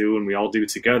we all do and we all do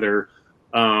together.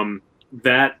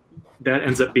 That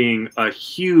ends up being a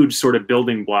huge sort of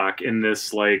building block in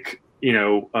this, like,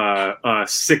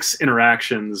 6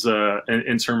 interactions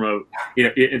in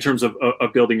terms of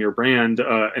building your brand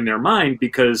in their mind,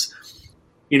 because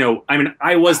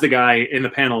I was the guy in the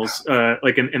panels,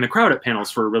 like in the crowd at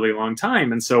panels for a really long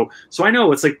time, and so I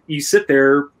know it's like you sit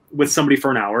there with somebody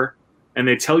for an hour and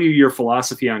they tell you your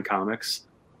philosophy on comics,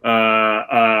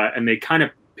 and they kind of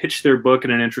pitch their book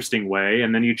in an interesting way,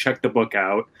 and then you check the book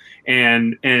out,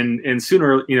 and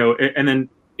sooner, and then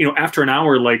after an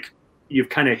hour, like, you've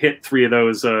kind of hit 3 of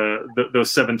those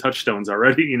 7 touchstones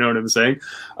already. You know what I'm saying?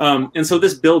 And so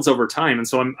this builds over time, and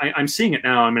so I'm seeing it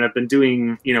now. I mean, I've been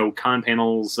doing con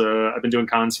panels. I've been doing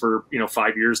cons for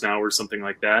 5 years now or something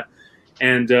like that,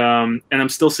 and I'm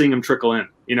still seeing them trickle in.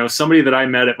 Somebody that I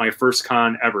met at my first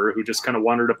con ever, who just kind of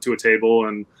wandered up to a table,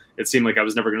 and it seemed like I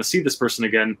was never going to see this person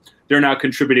again. They're now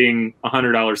contributing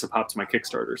 $100 a pop to my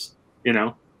Kickstarters.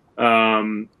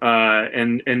 And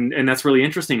that's really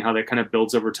interesting how that kind of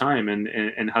builds over time,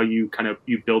 and how you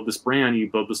build this brand, you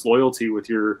build this loyalty with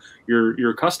your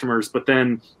customers. But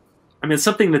then, I mean,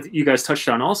 something that you guys touched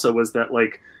on also was that,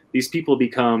 like, these people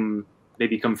become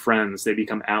friends, they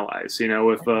become allies.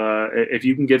 If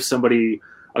you can give somebody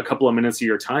a couple of minutes of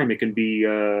your time, it can be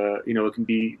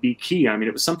be key. I mean,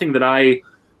 it was something that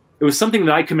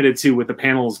I committed to with the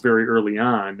panels very early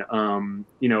on.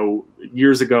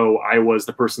 Years ago, I was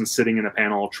the person sitting in a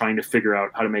panel trying to figure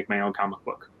out how to make my own comic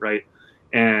book, right?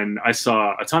 And I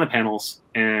saw a ton of panels,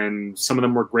 and some of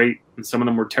them were great, and some of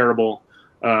them were terrible.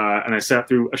 And I sat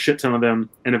through a shit ton of them,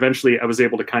 and eventually I was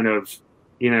able to kind of,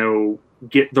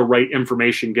 get the right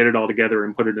information, get it all together,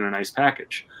 and put it in a nice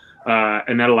package.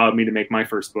 And that allowed me to make my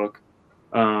first book.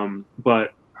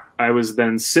 But I was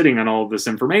then sitting on all of this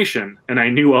information, and I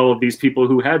knew all of these people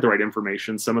who had the right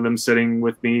information, some of them sitting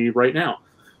with me right now.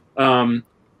 And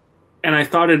I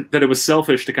thought that it was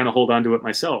selfish to kind of hold on to it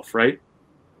myself, right?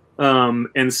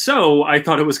 And so I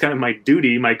thought it was kind of my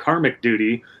duty, my karmic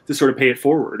duty, to sort of pay it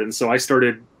forward. And so I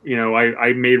started,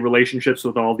 I made relationships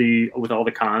with all the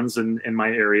cons in my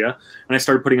area, and I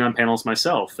started putting on panels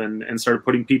myself, and started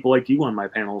putting people like you on my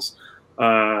panels.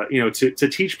 To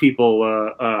teach people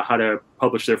how to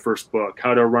publish their first book,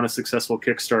 how to run a successful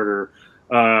Kickstarter,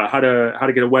 how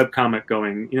to get a webcomic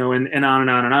going, and on and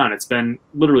on and on. It's been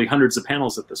literally hundreds of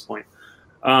panels at this point.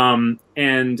 And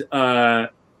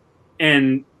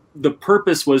the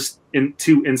purpose was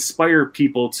to inspire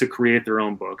people to create their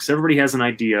own books. Everybody has an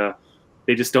idea.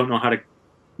 They just don't know how to,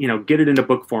 get it into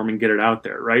book form and get it out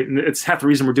there, right? And it's half the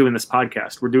reason we're doing this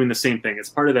podcast. We're doing the same thing. It's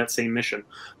part of that same mission.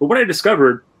 But what I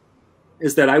discovered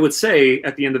is that I would say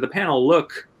at the end of the panel,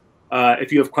 look,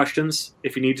 if you have questions,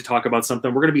 if you need to talk about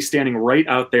something, we're going to be standing right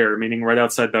out there, meaning right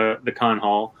outside the con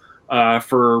hall,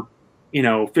 for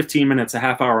 15 minutes, a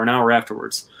half hour, an hour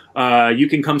afterwards. You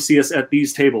can come see us at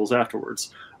these tables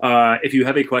afterwards. If you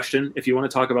have a question, if you want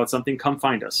to talk about something, come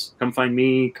find us. Come find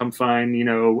me. Come find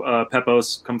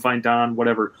Pepose. Come find Don.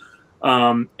 Whatever.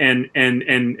 And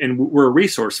we're a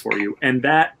resource for you. And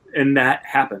that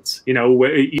happens.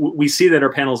 We see that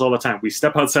our panels all the time. We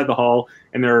step outside the hall,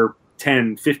 and there are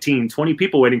 10, 15, 20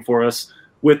 people waiting for us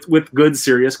with good,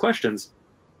 serious questions.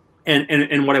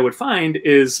 And what I would find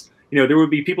is, there would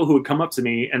be people who would come up to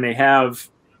me, and they have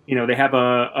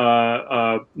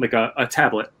a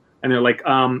tablet, and they're like,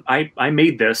 I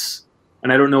made this,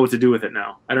 and I don't know what to do with it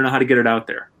now. I don't know how to get it out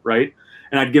there, right?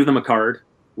 And I'd give them a card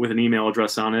with an email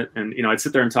address on it, and I'd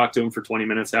sit there and talk to them for 20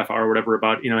 minutes, half hour, whatever,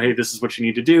 about hey, this is what you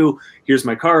need to do. Here's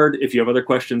my card. If you have other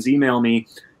questions, email me.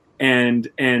 And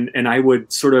I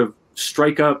would sort of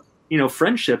strike up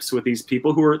friendships with these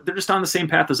people they're just on the same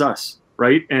path as us,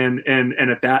 right? And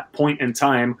at that point in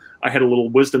time, I had a little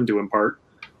wisdom to impart.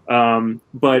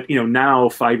 But now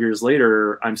 5 years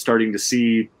later, I'm starting to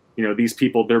see these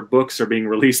people, their books are being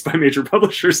released by major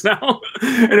publishers now.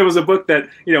 And it was a book that,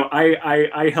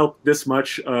 I helped this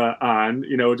much on,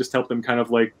 just help them kind of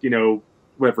like,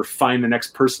 whatever, find the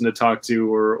next person to talk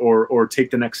to or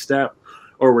take the next step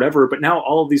or whatever. But now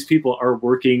all of these people are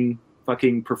working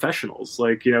fucking professionals,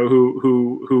 like,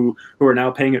 who are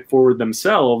now paying it forward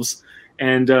themselves.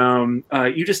 And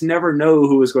you just never know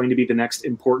who is going to be the next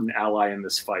important ally in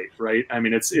this fight, right? I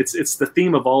mean, it's the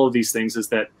theme of all of these things is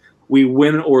that we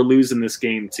win or lose in this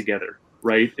game together,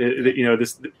 right?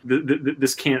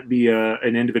 This can't be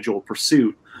an individual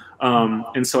pursuit.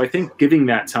 And so I think giving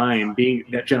that time, being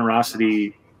that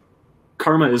generosity,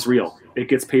 karma is real. It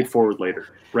gets paid forward later,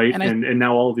 right? And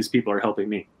now all of these people are helping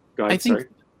me. Go ahead,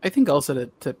 I think also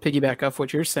to piggyback off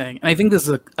what you're saying, and I think this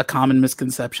is a common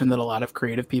misconception that a lot of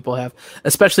creative people have,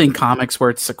 especially in comics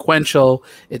where it's sequential,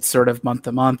 it's sort of month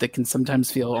to month, it can sometimes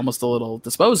feel almost a little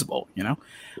disposable,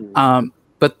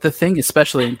 But the thing,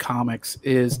 especially in comics,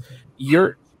 is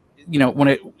you're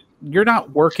not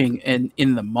working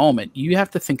in the moment. You have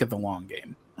to think of the long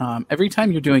game. Every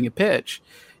time you're doing a pitch,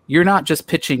 you're not just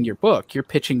pitching your book, you're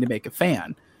pitching to make a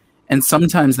fan. And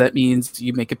sometimes that means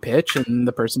you make a pitch and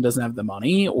the person doesn't have the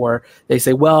money, or they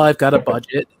say, well, I've got a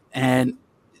budget. And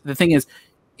the thing is,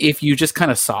 if you just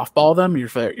kind of softball them,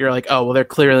 you're like, oh, well, they're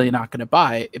clearly not going to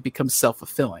buy it. It becomes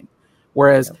self-fulfilling.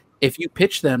 Whereas if you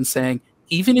pitch them saying,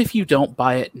 even if you don't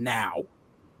buy it now,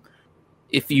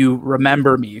 if you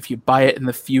remember me, if you buy it in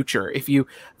the future,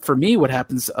 for me, what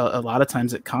happens a lot of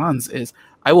times at cons is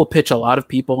I will pitch a lot of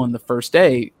people in the first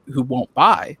day who won't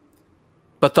buy,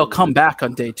 but they'll come back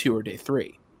on day 2 or day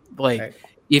 3. Like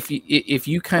if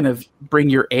you kind of bring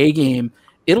your A game,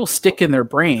 it'll stick in their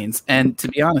brains. And to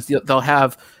be honest, they'll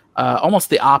have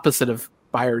almost the opposite of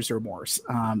buyer's remorse.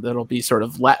 That'll be sort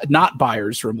of not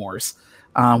buyer's remorse,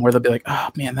 where they'll be like, oh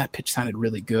man, that pitch sounded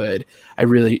really good. I'll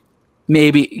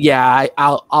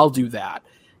do that.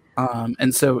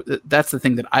 And so that's the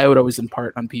thing that I would always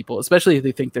impart on people, especially if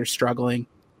they think they're struggling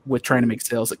with trying to make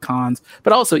sales at cons,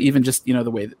 but also even just,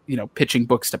 the way that, pitching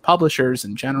books to publishers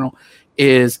in general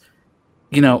is,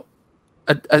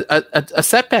 a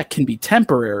setback can be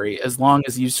temporary as long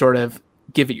as you sort of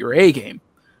give it your A game.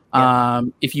 Yeah.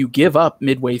 If you give up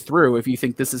midway through, if you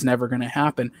think this is never going to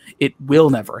happen, it will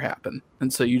never happen.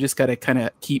 And so you just got to kind of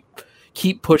keep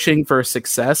pushing for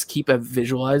success, keep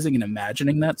visualizing and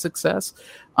imagining that success.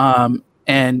 And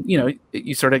you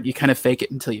kind of fake it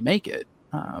until you make it.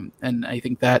 And I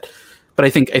think that, but I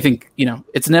think,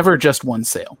 it's never just one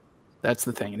sale. That's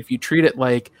the thing. And if you treat it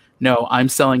like, no, I'm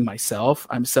selling myself,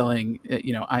 I'm selling,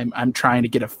 I'm trying to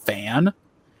get a fan,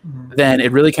 then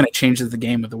it really kind of changes the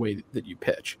game of the way that you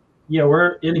pitch. Yeah.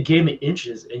 We're in a game of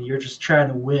inches and you're just trying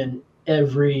to win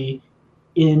every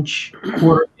inch,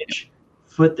 quarter inch,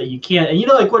 foot that you can. And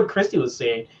like what Christie was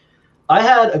saying, I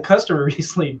had a customer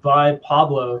recently buy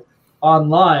Pablo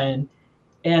online,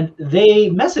 and they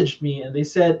messaged me and they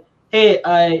said, hey,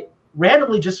 I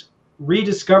randomly just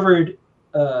rediscovered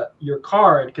your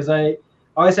card, because I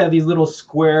always have these little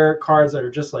square cards that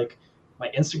are just like my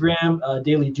Instagram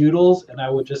daily doodles, and I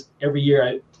would just every year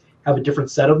I have a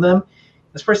different set of them.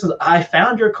 This person says, I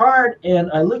found your card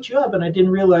and I looked you up and I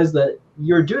didn't realize that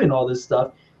you're doing all this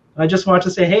stuff. And I just wanted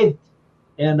to say, hey,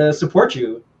 and support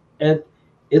you. And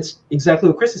it's exactly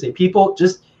what Christie said. People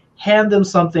just hand them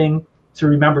something to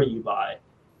remember you by.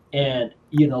 And,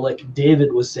 like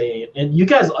David was saying, and you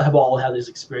guys have all had this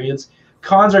experience,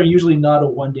 cons are usually not a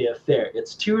one-day affair.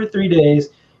 It's 2 or 3 days.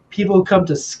 People who come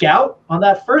to scout on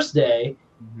that first day,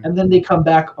 and then they come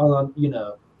back on,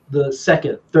 the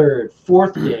second, third,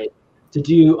 fourth day to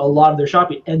do a lot of their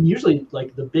shopping. And usually,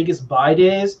 like, the biggest buy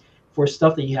days for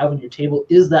stuff that you have on your table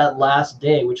is that last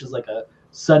day, which is like a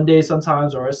Sunday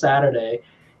sometimes or a Saturday.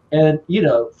 And,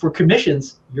 for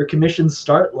commissions, your commissions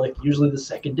start like usually the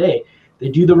second day. They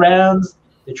do the rounds,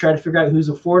 they try to figure out who's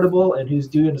affordable and who's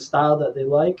doing a style that they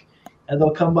like, and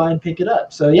they'll come by and pick it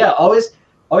up. So yeah, always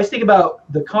think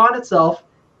about the con itself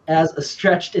as a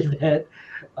stretched event.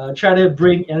 Try to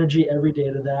bring energy every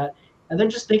day to that. And then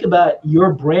just think about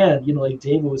your brand, like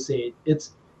David was saying,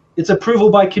 it's approval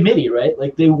by committee, right?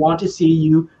 Like they want to see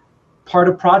you part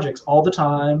of projects all the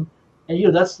time.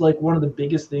 And, that's like one of the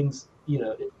biggest things,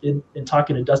 in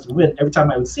talking to Dustin Nguyen, every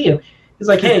time I would see him, he's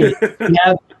like, hey,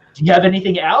 do you have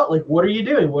anything out? Like, what are you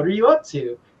doing? What are you up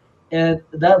to? And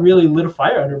that really lit a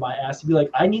fire under my ass to be like,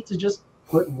 I need to just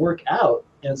put work out.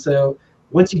 And so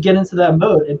once you get into that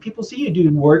mode and people see you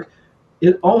doing work,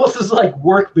 it almost is like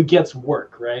work begets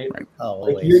work, right? Oh,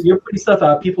 like you're putting stuff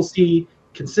out. People see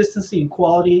consistency and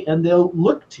quality, and they'll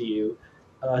look to you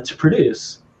to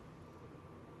produce.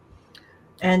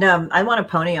 And I want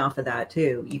to pony off of that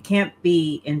too. You can't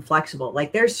be inflexible.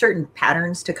 Like there's certain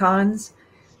patterns to cons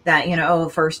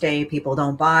that, first day people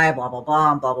don't buy, blah, blah,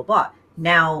 blah, blah, blah, blah.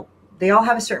 Now they all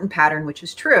have a certain pattern, which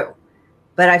is true,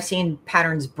 but I've seen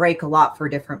patterns break a lot for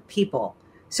different people.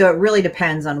 So it really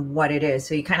depends on what it is.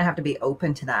 So you kind of have to be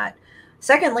open to that.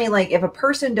 Secondly, like if a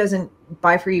person doesn't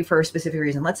buy for you for a specific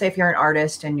reason, let's say if you're an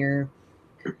artist and you're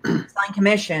selling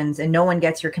commissions and no one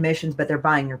gets your commissions, but they're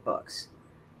buying your books,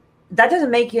 that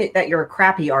doesn't make it that you're a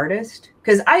crappy artist.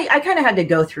 Because I kind of had to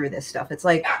go through this stuff. It's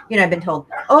like, I've been told,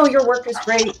 oh, your work is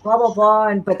great, blah, blah,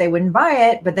 blah. But they wouldn't buy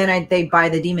it. But then they'd buy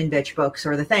the Demon Bitch books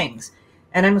or the things.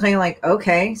 And I'm saying like,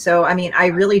 okay. So, I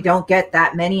really don't get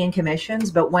that many in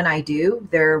commissions. But when I do,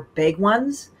 they're big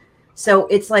ones. So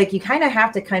it's like you kind of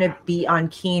have to kind of be on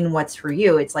keen what's for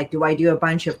you. It's like, do I do a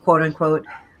bunch of quote unquote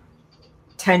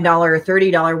 $10 or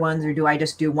 $30 ones, or do I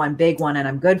just do one big one and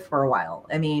I'm good for a while?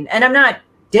 And I'm not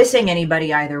dissing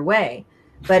anybody either way,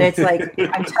 but it's like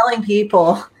I'm telling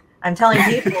people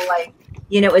like,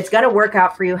 it's going to work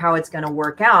out for you how it's going to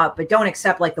work out, but don't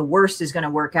accept like the worst is going to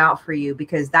work out for you,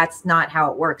 because that's not how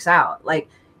it works out. Like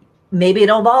maybe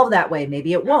it'll evolve that way,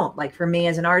 maybe it won't. Like for me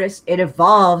as an artist, it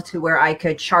evolved to where I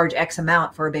could charge X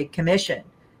amount for a big commission.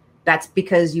 That's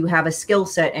because you have a skill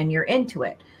set and you're into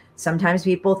it. Sometimes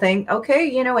people think, okay,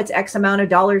 it's X amount of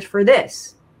dollars for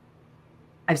this.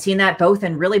 I've seen that both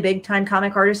in really big time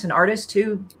comic artists and artists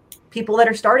to people that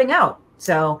are starting out.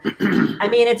 So,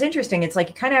 it's interesting. It's like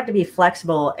you kind of have to be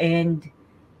flexible, and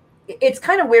it's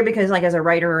kind of weird because like as a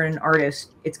writer or an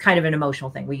artist, it's kind of an emotional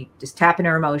thing. We just tap into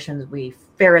our emotions, we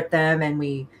ferret them and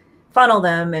we funnel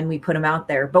them and we put them out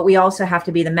there. But we also have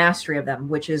to be the mastery of them,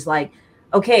 which is like,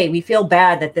 okay, we feel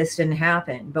bad that this didn't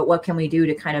happen, but what can we do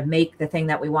to kind of make the thing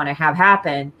that we want to have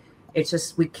happen? It's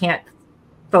just, we can't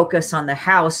focus on the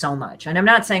how so much. And I'm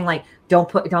not saying like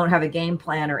don't have a game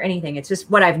plan or anything. It's just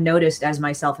what I've noticed as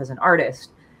myself as an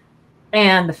artist,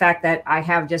 and the fact that I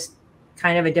have just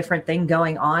kind of a different thing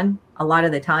going on a lot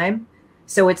of the time.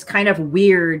 So it's kind of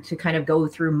weird to kind of go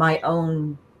through my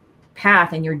own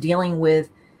path, and you're dealing with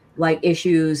like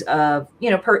issues of,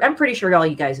 I'm pretty sure all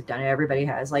you guys have done it. Everybody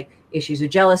has like issues of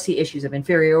jealousy, issues of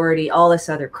inferiority, all this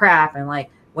other crap. And like,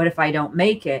 what if I don't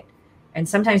make it? And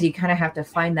sometimes you kind of have to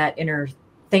find that inner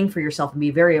thing for yourself and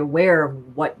be very aware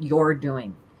of what you're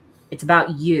doing. It's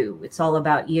about you. It's all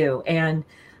about you. And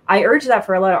I urge that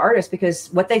for a lot of artists,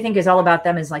 because what they think is all about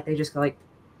them is like, they just go like,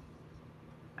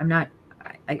 I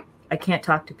can't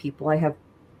talk to people. I have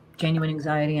genuine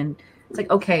anxiety. And it's like,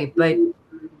 okay, but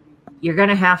you're going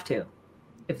to have to.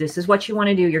 If this is what you want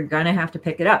to do, you're going to have to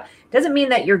pick it up. Doesn't mean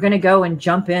that you're going to go and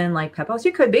jump in like Pepose.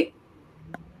 You could be.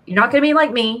 You're not going to be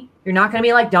like me. You're not going to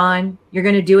be like Don. You're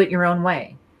going to do it your own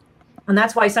way. And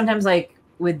that's why sometimes like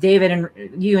with David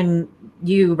and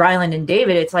you, Ryland and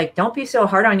David, it's like, don't be so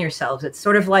hard on yourselves. It's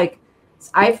sort of like,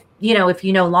 if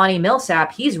you know Lonnie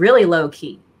Millsap, he's really low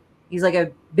key. He's like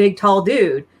a big, tall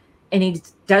dude. And he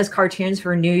does cartoons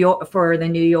for the New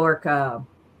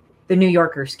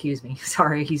Yorker, excuse me.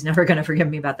 Sorry, he's never going to forgive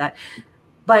me about that.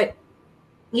 But,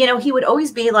 he would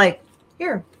always be like,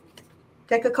 here,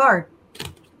 take a card.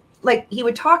 Like, he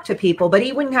would talk to people, but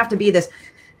he wouldn't have to be this.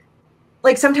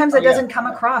 Like, sometimes it doesn't come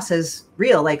across as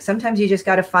real. Like, sometimes you just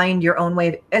got to find your own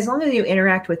way. As long as you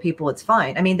interact with people, it's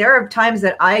fine. There are times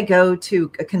that I go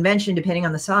to a convention, depending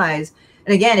on the size.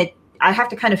 And again, I have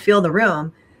to kind of feel the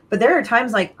room. But there are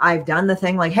times like I've done the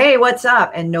thing like, hey, what's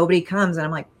up? And nobody comes. And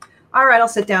I'm like, all right, I'll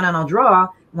sit down and I'll draw.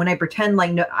 When I pretend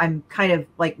like I'm kind of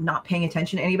like not paying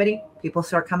attention to anybody, people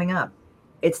start coming up.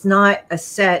 It's not a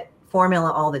set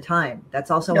formula all the time.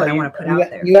 That's also what I want to put out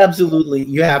there. You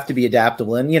have to be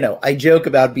adaptable. And, I joke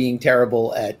about being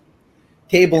terrible at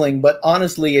tabling, but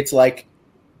honestly, it's like,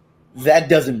 that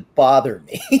doesn't bother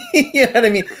me. You know what I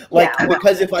mean? Like,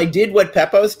 because if I did what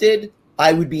Pepose did,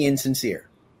 I would be insincere.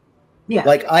 Yeah.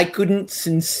 Like, I couldn't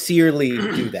sincerely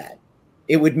do that.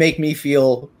 It would make me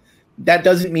feel, that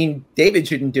doesn't mean David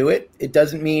shouldn't do it. It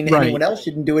doesn't mean anyone else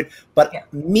shouldn't do it. But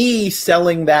me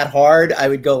selling that hard, I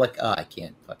would go like, oh, I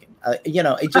can't fucking,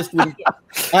 it just wouldn't.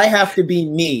 I have to be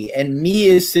me. And me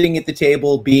is sitting at the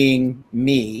table being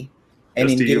me and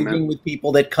just engaging with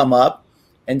people that come up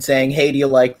and saying, hey, do you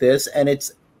like this? And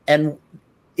it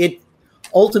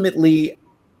ultimately,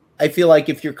 I feel like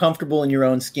if you're comfortable in your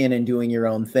own skin and doing your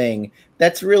own thing,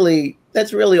 that's really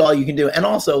all you can do. And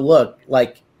also, look,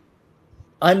 like,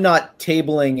 I'm not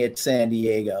tabling at San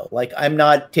Diego. Like, I'm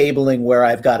not tabling where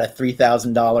I've got a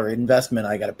 $3,000 investment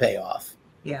I got to pay off.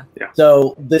 Yeah.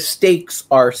 So the stakes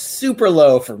are super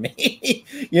low for me.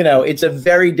 It's a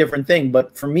very different thing.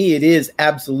 But for me, it is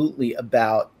absolutely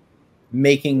about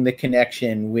making the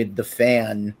connection with the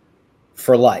fan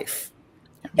for life.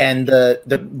 And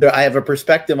I have a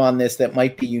perspective on this that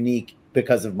might be unique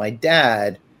because of my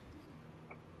dad.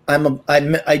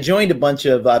 I joined a bunch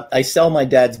of I sell my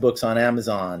dad's books on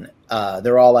Amazon.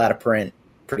 They're all out of print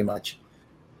pretty much,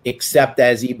 except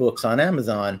as ebooks on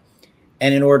Amazon.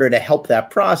 And in order to help that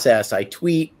process, I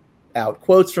tweet out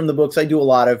quotes from the books. I do a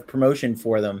lot of promotion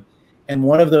for them. And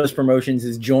one of those promotions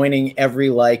is joining every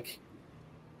pulp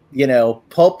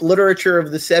literature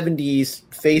of the 70s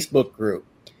Facebook group.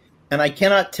 And I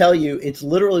cannot tell you, it's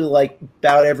literally like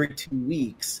about every 2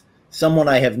 weeks, someone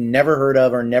I have never heard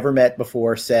of or never met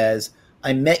before says,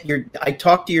 I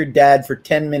talked to your dad for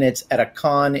 10 minutes at a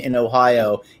con in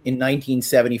Ohio in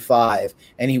 1975,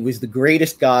 and he was the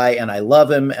greatest guy, and I love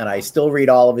him, and I still read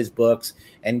all of his books,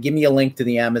 and give me a link to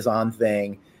the Amazon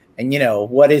thing. And,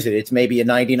 what is it? It's maybe a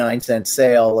 99-cent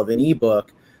sale of an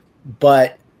ebook,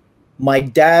 but my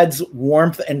dad's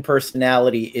warmth and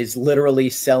personality is literally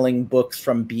selling books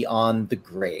from beyond the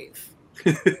grave.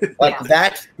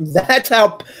 That's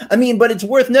how, but it's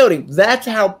worth noting, that's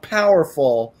how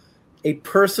powerful a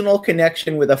personal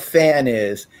connection with a fan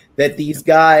is, that these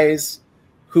guys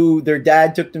who their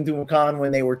dad took them to a con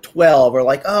when they were 12 are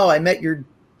like, oh, I met your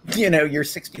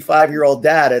 65-year-old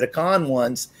dad at a con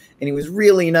once, and he was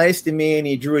really nice to me, and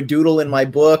he drew a doodle in my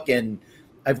book, and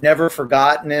I've never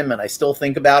forgotten him, and I still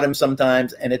think about him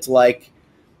sometimes. And it's like,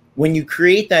 when you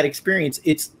create that experience,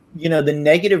 it's, the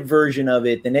negative version of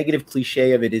it, the negative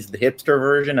cliche of it is the hipster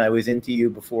version. I was into you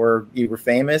before you were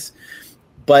famous.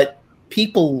 But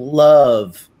people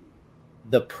love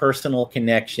the personal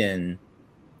connection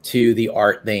to the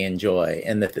art they enjoy.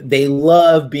 And they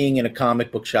love being in a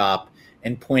comic book shop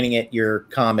and pointing at your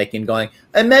comic and going,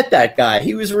 I met that guy.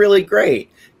 He was really great.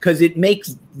 Because it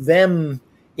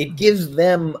gives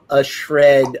them a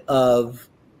shred of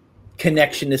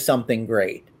connection to something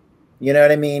great. You know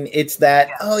what I mean? It's that,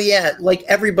 oh yeah, like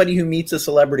everybody who meets a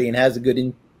celebrity and has a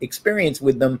good experience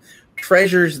with them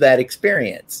treasures that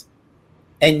experience.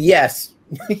 And yes,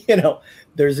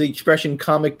 there's the expression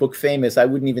comic book famous. I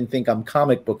wouldn't even think I'm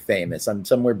comic book famous. I'm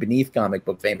somewhere beneath comic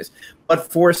book famous.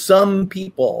 But for some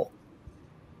people,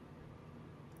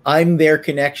 I'm their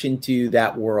connection to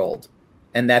that world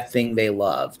and that thing they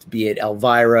loved, be it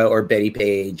Elvira or Betty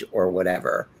Page or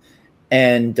whatever.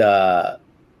 And,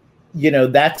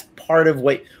 that's part of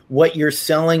what you're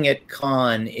selling at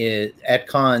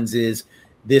cons is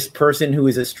this person who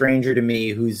is a stranger to me,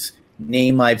 whose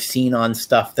name I've seen on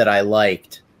stuff that I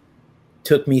liked,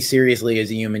 took me seriously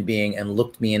as a human being and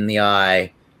looked me in the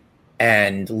eye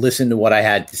and listened to what I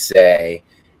had to say.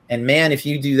 And man, if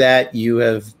you do that, you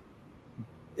have...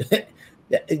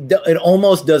 It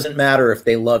almost doesn't matter if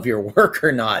they love your work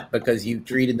or not, because you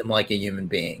treated them like a human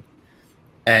being.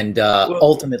 And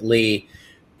ultimately,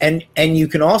 and you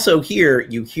can also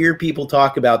hear people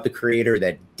talk about the creator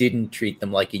that didn't treat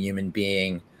them like a human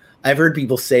being. I've heard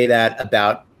people say that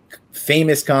about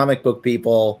famous comic book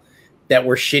people that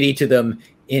were shitty to them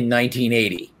in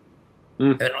 1980.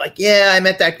 And they're like, yeah, I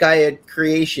met that guy at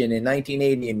Creation in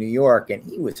 1980 in New York, and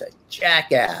he was a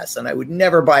jackass, and I would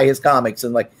never buy his comics.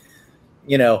 And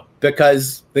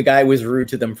because the guy was rude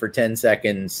to them for 10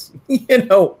 seconds,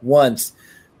 once.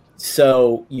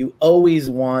 So you always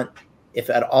want, if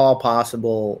at all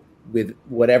possible, with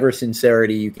whatever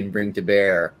sincerity you can bring to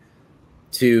bear,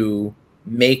 to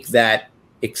make that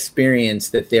experience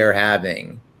that they're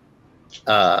having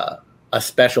a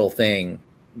special thing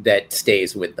that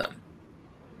stays with them.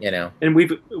 And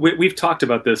we've talked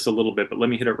about this a little bit, but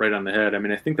let me hit it right on the head.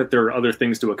 I think that there are other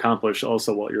things to accomplish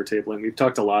also while you're tabling. We've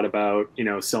talked a lot about,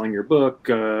 selling your book,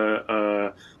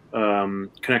 connecting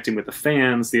with the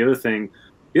fans. The other thing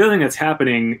that's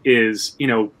happening is,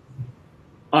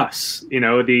 us,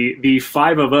 the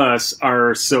five of us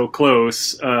are so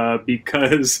close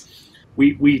because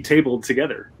we tabled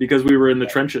together, because we were in the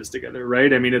trenches together.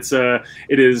 Right.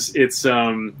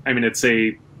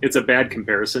 It's a bad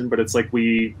comparison, but it's like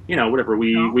we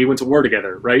went to war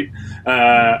together, right?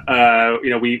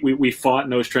 We fought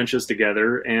in those trenches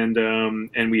together,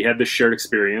 and we had this shared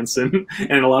experience, and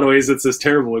in a lot of ways it's this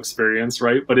terrible experience,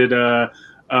 right? But it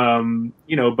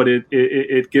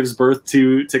gives birth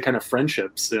to kind of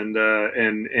friendships, and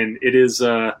it is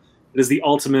the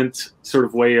ultimate sort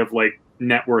of way of like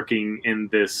networking in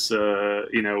this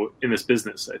in this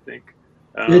business, I think.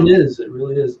 It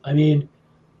really is.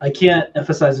 I can't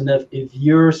emphasize enough, if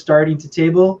you're starting to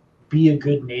table, be a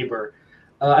good neighbor.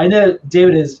 I know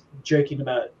David is joking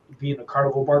about being a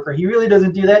carnival barker. He really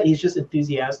doesn't do that. He's just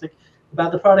enthusiastic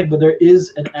about the product, but there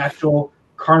is an actual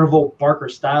carnival barker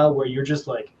style where you're just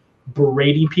like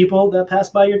berating people that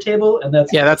pass by your table, and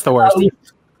that's the worst.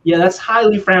 That's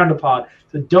highly frowned upon.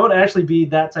 So don't actually be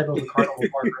that type of a carnival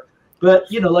barker. But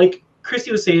like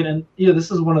Christie was saying, and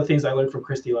this is one of the things I learned from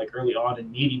Christie like early on in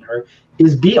meeting her,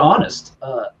 is be honest,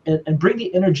 and bring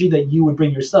the energy that you would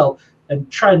bring yourself, and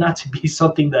try not to be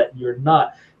something that you're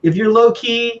not. If you're low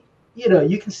key,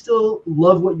 you can still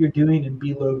love what you're doing and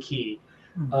be low key.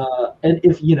 And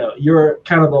if you're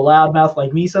kind of a loudmouth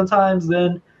like me sometimes,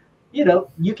 then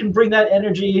you can bring that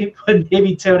energy, but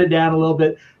maybe tone it down a little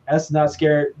bit as to not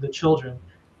scare the children.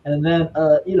 And then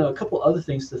a couple other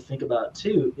things to think about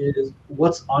too is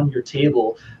what's on your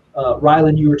table.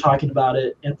 Rylan, you were talking about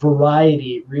it, and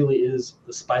variety really is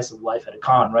the spice of life at a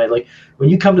con, right? Like when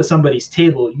you come to somebody's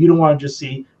table, you don't want to just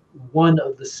see one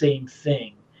of the same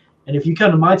thing. And if you come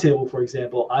to my table, for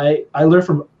example, I learn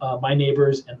from my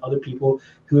neighbors and other people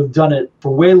who have done it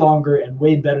for way longer and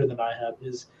way better than I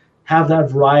have that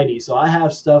variety. So I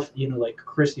have stuff, like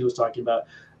Christie was talking about.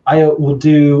 I will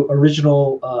do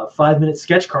original 5-minute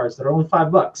sketch cards that are only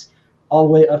 $5, all the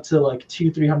way up to like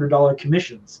 $200-$300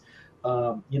 commissions.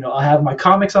 I have my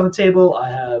comics on the table. I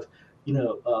have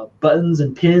buttons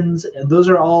and pins, and those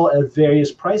are all at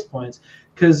various price points,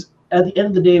 because at the end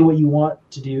of the day, what you want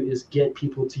to do is get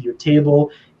people to your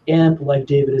table, and like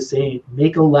David is saying,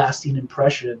 make a lasting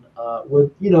impression.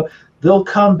 Where they'll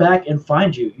come back and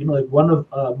find you. Like one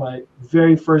of my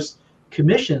very first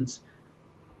commissions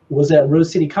was at Rose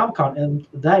City Comic Con, and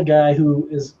that guy, who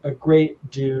is a great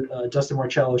dude, Justin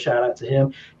Marcello, shout out to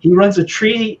him. He runs a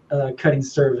tree cutting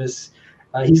service.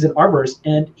 He's an arborist,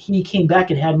 and he came back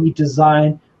and had me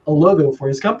design a logo for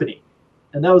his company.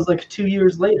 And that was like 2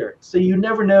 years later. So you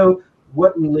never know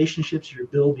what relationships you're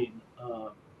building.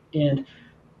 And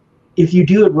if you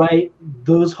do it right,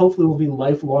 those hopefully will be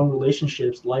lifelong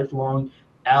relationships, lifelong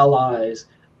allies,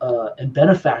 and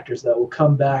benefactors that will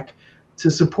come back to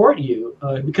support you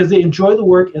because they enjoy the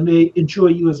work and they enjoy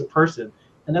you as a person.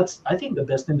 And that's, I think, the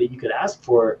best thing that you could ask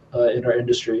for in our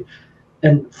industry.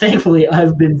 And thankfully,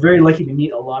 I've been very lucky to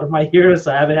meet a lot of my heroes.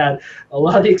 I haven't had a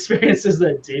lot of the experiences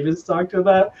that David's talked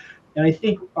about. And I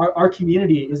think our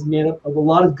community is made up of a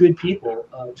lot of good people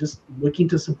just looking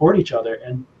to support each other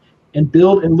and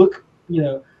build and look,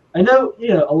 I know,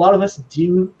 a lot of us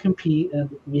do compete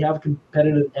and we have a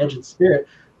competitive edge and spirit.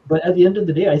 But at the end of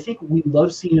the day, I think we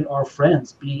love seeing our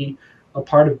friends be a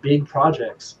part of big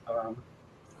projects.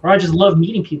 Or I just love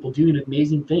meeting people doing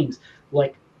amazing things.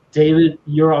 Like David,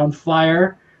 you're on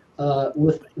fire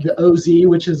with the OZ,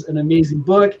 which is an amazing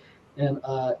book. And,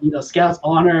 Scout's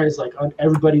Honor is like on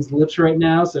everybody's lips right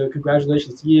now. So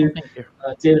congratulations to you. Thank you.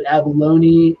 David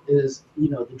Abalone is,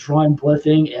 the Drawing Blood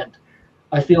thing. And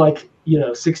I feel like,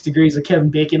 6 Degrees of Kevin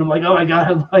Bacon. I'm like, oh my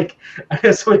God, I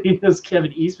guess what he knows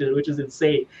Kevin Eastman, which is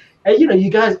insane. And,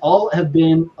 you guys all have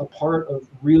been a part of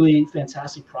really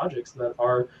fantastic projects that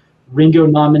are Ringo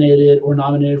nominated or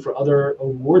nominated for other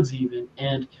awards even.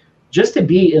 And just to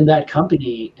be in that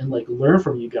company and learn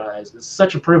from you guys is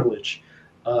such a privilege.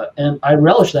 And I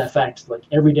relish that fact,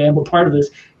 every day I'm a part of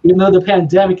this, even though the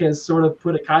pandemic has sort of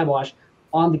put a kibosh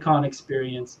on the con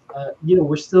experience.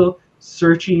 We're still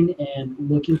searching and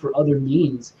looking for other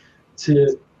means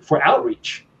for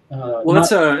outreach.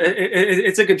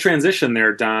 It's a good transition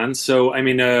there, Don. So, I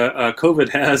mean, COVID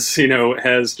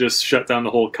has just shut down the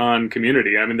whole con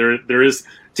community. I mean, there is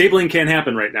tabling can't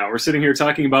happen right now. We're sitting here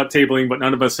talking about tabling, but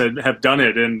none of us have done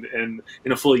it in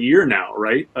a full year now,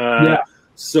 right? Yeah.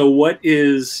 So what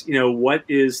is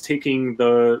taking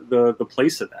the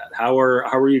place of that? How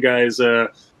are you guys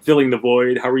filling the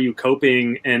void? How are you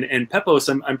coping? And Pepose,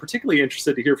 I'm particularly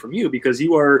interested to hear from you because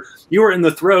you are in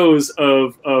the throes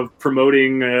of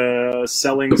promoting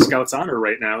selling Scout's Honor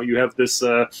right now. You have this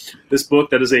book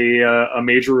that is a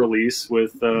major release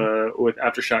with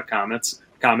Aftershock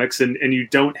Comics, and you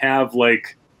don't have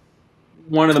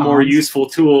one of the more useful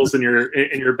tools in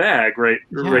your bag right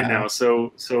now.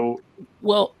 So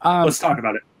well, let's talk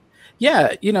about it.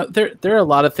 Yeah, there are a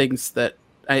lot of things that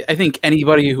I think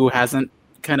anybody who hasn't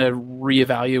kind of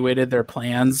reevaluated their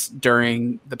plans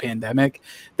during the pandemic,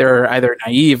 they're either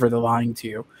naive or they're lying to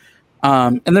you.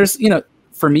 And there's,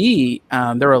 for me,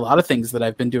 there are a lot of things that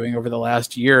I've been doing over the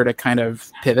last year to kind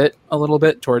of pivot a little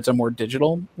bit towards a more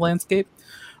digital landscape.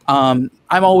 I'm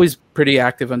always pretty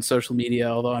active on social media,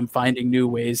 although I'm finding new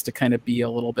ways to kind of be a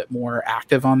little bit more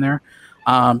active on there.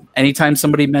 Anytime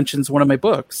somebody mentions one of my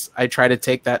books, I try to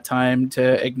take that time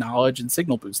to acknowledge and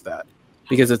signal boost that,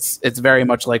 because it's very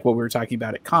much like what we were talking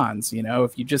about at cons.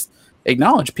 If you just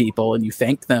acknowledge people and you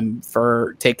thank them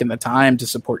for taking the time to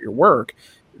support your work,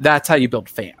 that's how you build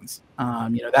fans.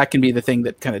 That can be the thing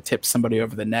that kind of tips somebody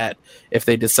over the net if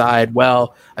they decide,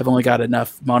 well, I've only got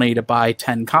enough money to buy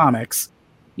 10 comics.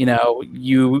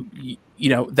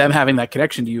 them having that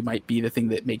connection to you might be the thing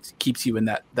that keeps you in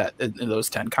in those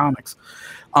 10 comics.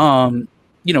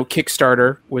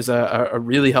 Kickstarter was a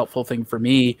really helpful thing for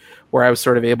me, where I was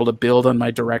sort of able to build on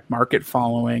my direct market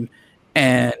following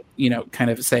and, kind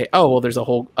of say, oh, well, there's a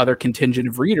whole other contingent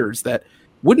of readers that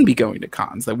wouldn't be going to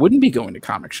cons, that wouldn't be going to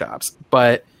comic shops.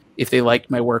 But if they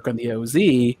liked my work on the OZ,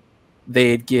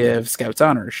 they'd give Scouts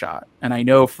Honor a shot. And I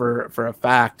know for a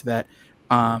fact that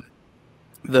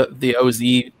the OZ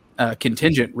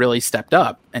contingent really stepped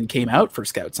up and came out for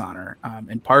Scouts Honor,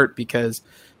 in part because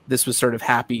this was sort of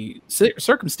happy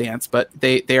circumstance, but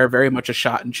they are very much a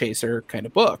shot and chaser kind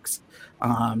of books.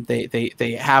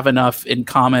 They have enough in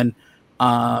common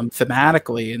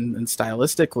thematically and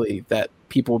stylistically that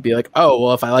people will be like, oh,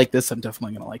 well, if I like this, I'm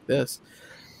definitely going to like this.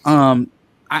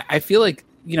 I feel like,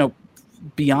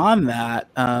 beyond that,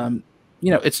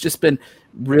 it's just been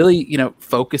really,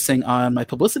 focusing on my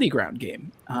publicity ground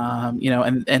game,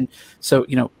 so,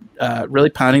 really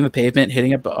pounding the pavement,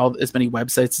 hitting up as many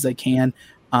websites as I can,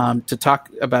 to talk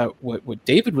about what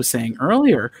David was saying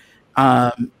earlier.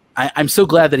 I'm so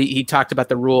glad that he talked about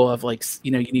the rule of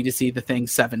you need to see the thing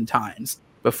 7 times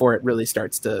before it really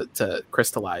starts to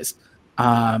crystallize.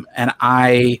 And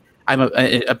I'm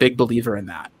a big believer in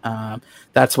that.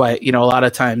 That's why, a lot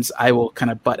of times I will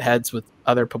kind of butt heads with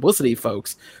other publicity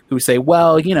folks who say,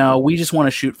 well, we just want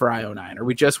to shoot for IO9, or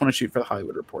we just want to shoot for the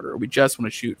Hollywood Reporter, or we just want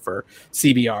to shoot for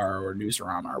CBR or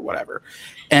Newsarama or whatever.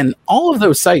 And all of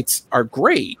those sites are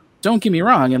great. Don't get me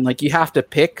wrong. And you have to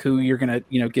pick who you're going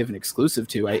to, give an exclusive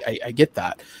to. I get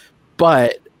that.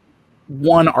 But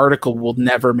one article will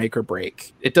never make or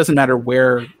break. It doesn't matter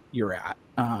where you're at.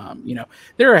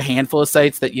 There are a handful of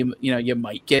sites that you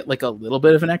might get a little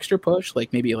bit of an extra push,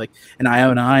 maybe an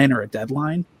IO9 or a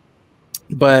Deadline.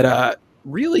 But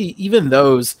really, even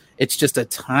those, it's just a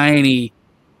tiny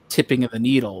tipping of the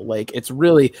needle. It's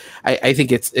really, I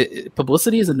think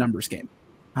publicity is a numbers game.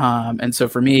 And so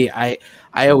for me, I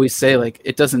always say,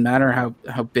 it doesn't matter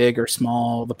how big or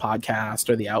small the podcast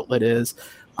or the outlet is.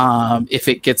 If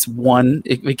it gets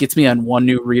me on one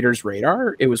new reader's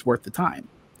radar, it was worth the time.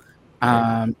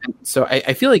 So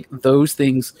I feel like those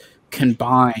things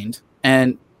combined,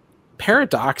 and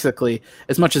paradoxically,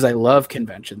 as much as I love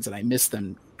conventions and I miss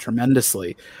them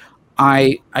tremendously,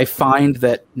 I find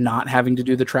that not having to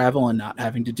do the travel and not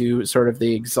having to do sort of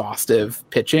the exhaustive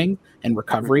pitching and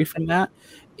recovery from that,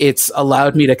 it's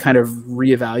allowed me to kind of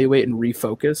reevaluate and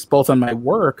refocus both on my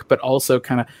work, but also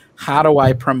kind of how do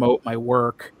I promote my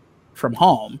work from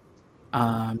home?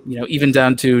 Even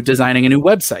down to designing a new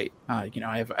website. I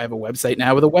have a website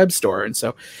now with a web store. And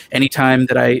so anytime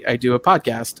that I do a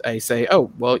podcast, I say,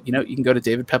 oh, well, you can go to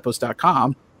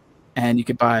davidpepose.com and you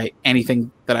can buy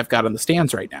anything that I've got on the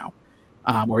stands right now.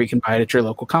 Or you can buy it at your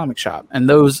local comic shop. And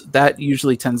that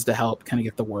usually tends to help kind of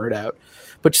get the word out.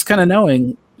 But just kind of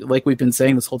knowing, like we've been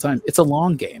saying this whole time, it's a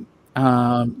long game,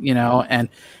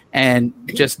 and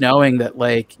just knowing that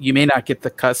you may not get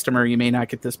the customer, you may not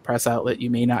get this press outlet,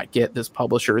 you may not get this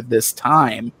publisher this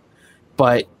time,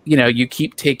 but you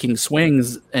keep taking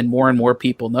swings and more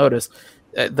people notice.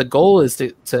 The goal is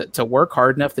to work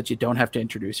hard enough that you don't have to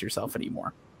introduce yourself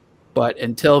anymore. But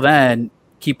until then,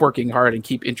 keep working hard and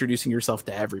keep introducing yourself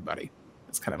to everybody.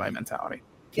 That's kind of my mentality.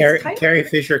 Carrie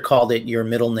Fisher called it your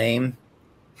middle name.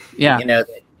 Yeah.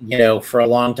 For a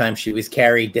long time, she was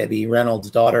Carrie Debbie Reynolds'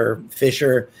 daughter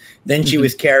Fisher. Then she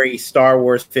was Carrie Star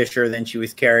Wars Fisher. Then she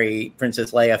was Carrie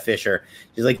Princess Leia Fisher.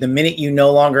 She's like, the minute you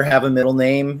no longer have a middle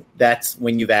name, that's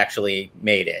when you've actually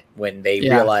made it, when they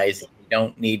realize you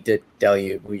don't need to tell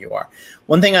you who you are.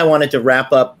 One thing I wanted to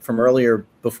wrap up from earlier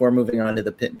before moving on to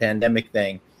the pandemic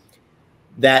thing,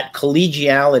 that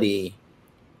collegiality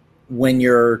when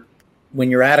you're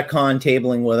at a con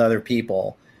tabling with other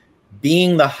people,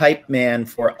 being the hype man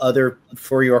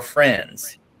for your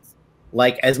friends.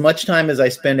 As much time as I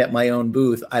spend at my own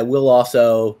booth, I will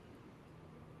also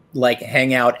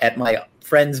hang out at my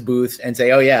friends' booths and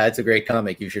say, oh yeah, it's a great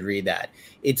comic, you should read that.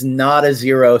 It's not a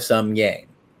zero-sum game.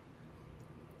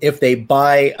 If they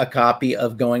buy a copy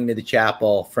of Going to the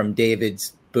Chapel from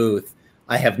David's booth,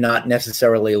 I have not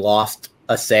necessarily lost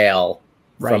a sale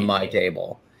from my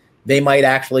table. They might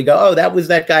actually go, oh, that was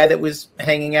that guy that was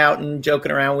hanging out and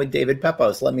joking around with David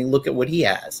Pepose. Let me look at what he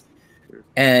has.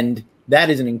 And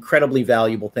that is an incredibly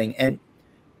valuable thing. And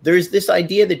there's this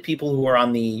idea that people who are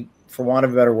on the, for want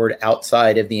of a better word,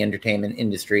 outside of the entertainment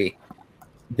industry,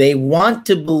 they want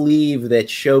to believe that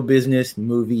show business,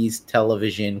 movies,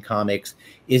 television, comics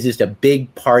is just a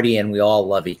big party and we all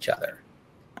love each other.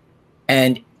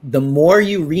 And the more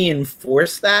you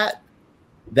reinforce that,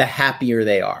 the happier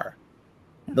they are.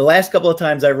 The last couple of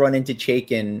times I've run into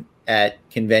Chaykin at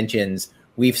conventions,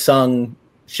 we've sung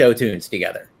show tunes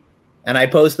together. And I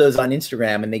post those on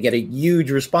Instagram, and they get a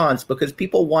huge response because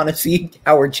people want to see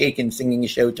Howard Chaykin singing a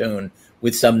show tune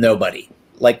with some nobody.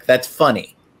 Like, that's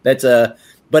funny.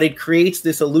 But it creates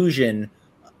this illusion,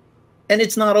 and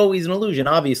it's not always an illusion,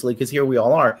 obviously, because here we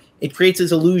all are. It creates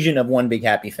this illusion of one big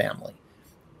happy family.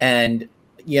 And,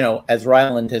 as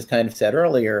Ryland has kind of said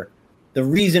earlier, the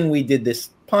reason we did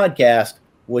this podcast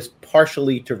was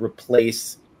partially to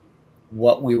replace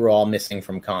what we were all missing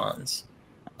from cons,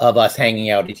 of us hanging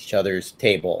out at each other's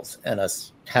tables and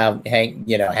us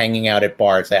hanging out at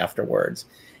bars afterwards.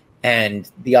 And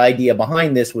the idea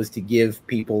behind this was to give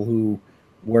people who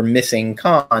were missing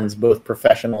cons, both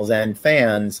professionals and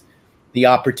fans, the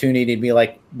opportunity to be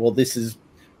like, well, this is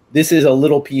a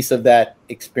little piece of that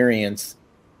experience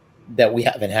that we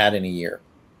haven't had in a year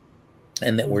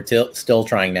and that we're still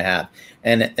trying to have.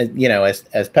 And,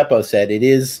 as Pepose said, it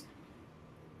is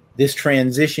this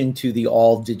transition to the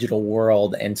all digital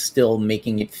world and still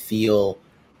making it feel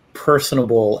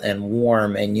personable and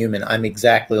warm and human. I'm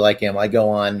exactly like him. I go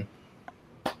on,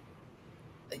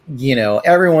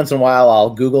 every once in a while I'll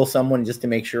Google someone just to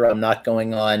make sure I'm not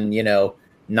going on,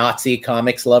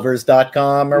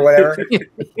 NaziComicsLovers.com or whatever.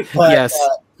 But, yes.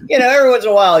 Every once in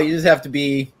a while you just have to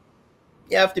be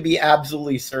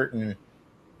absolutely certain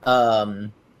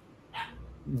that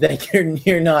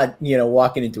you're not,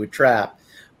 walking into a trap.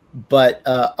 But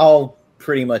I'll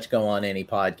pretty much go on any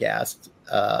podcast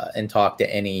and talk to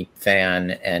any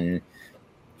fan, and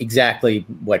exactly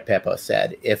what Peppo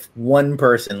said. If one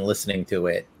person listening to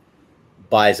it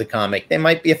buys a comic, they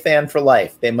might be a fan for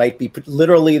life. They might be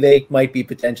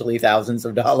potentially thousands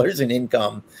of dollars in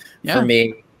income for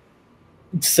me.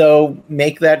 So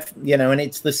make that, and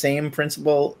it's the same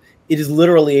principle. It is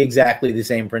literally exactly the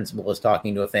same principle as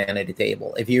talking to a fan at a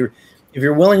table. If you're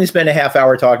willing to spend a half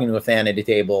hour talking to a fan at a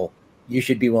table, you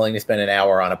should be willing to spend an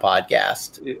hour on a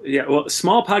podcast. Yeah, well,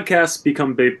 small podcasts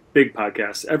become big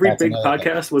podcasts. Every big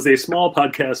podcast was a small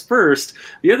podcast first.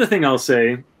 The other thing I'll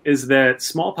say is that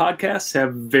small podcasts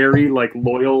have very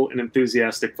loyal and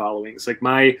enthusiastic followings. Like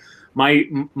my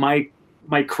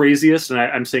craziest, and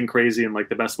I'm saying crazy in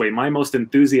the best way, my most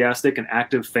enthusiastic and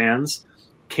active fans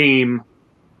came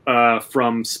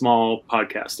from small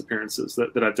podcast appearances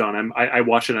that I've done. I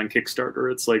watch it on Kickstarter.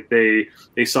 It's like they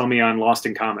saw me on Lost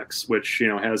in Comics, which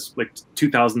has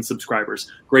 2,000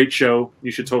 subscribers. Great show.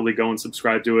 You should totally go and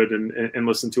subscribe to it and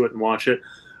listen to it and watch it.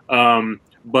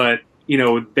 But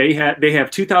they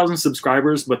have 2,000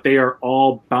 subscribers, but they are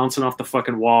all bouncing off the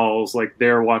fucking walls like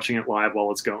they're watching it live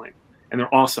while it's going, and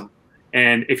they're awesome.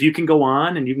 And if you can go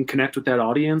on and you can connect with that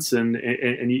audience and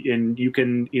you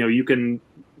can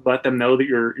let them know that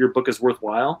your book is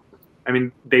worthwhile, I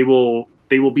mean, they will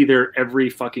be there every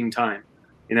fucking time,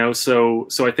 so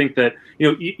I think that,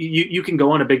 you can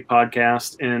go on a big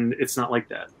podcast and it's not like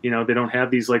that. They don't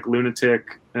have these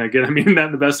lunatic, again, I mean that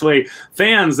in the best way,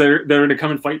 fans that are going to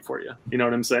come and fight for you. You know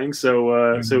what I'm saying?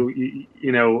 So,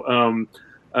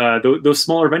 those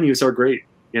smaller venues are great.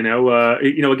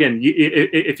 Again,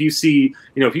 if you see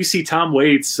Tom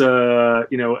Waits,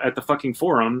 at the fucking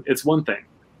Forum, it's one thing.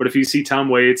 But if you see Tom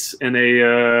Waits in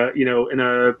a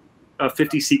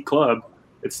 50-seat club,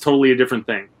 it's totally a different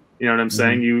thing. You know what I'm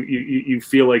saying? You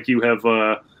feel like you have,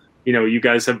 you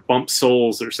guys have bumped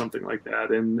souls or something like that.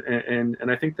 And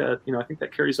I think that, I think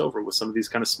that carries over with some of these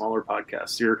kind of smaller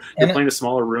podcasts. You're playing a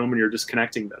smaller room and you're just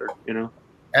connecting better,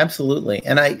 Absolutely.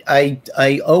 And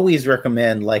I always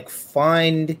recommend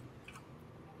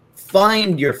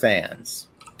find your fans.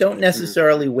 Don't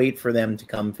necessarily wait for them to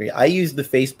come for you. I use the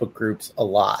Facebook groups a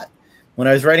lot. When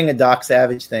I was writing a Doc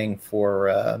Savage thing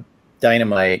for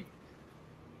Dynamite,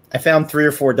 I found 3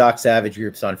 or 4 Doc Savage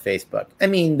groups on Facebook. I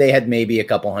mean, they had maybe a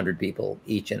couple hundred people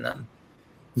each in them.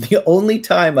 The only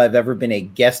time I've ever been a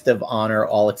guest of honor,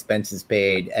 all expenses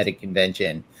paid, at a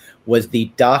convention was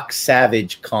the Doc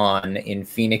Savage Con in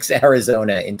Phoenix,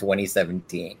 Arizona in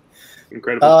 2017.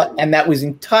 Incredible. And that was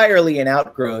entirely an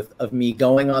outgrowth of me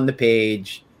going on the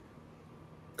page,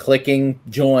 clicking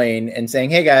join, and saying,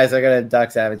 "Hey guys, I got a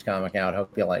Doc Savage comic out.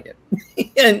 Hope you like it."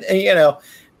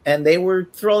 and they were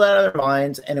thrilled out of their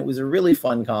minds, and it was a really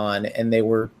fun con. And they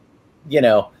were,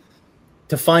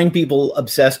 to find people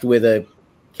obsessed with a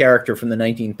character from the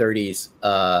 1930s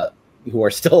who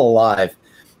are still alive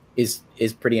is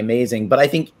pretty amazing. But I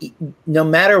think no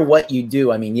matter what you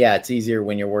do, I mean, yeah, it's easier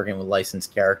when you're working with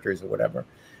licensed characters or whatever.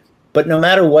 But no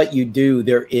matter what you do,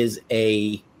 there is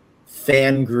a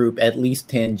fan group at least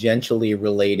tangentially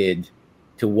related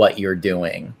to what you're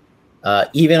doing.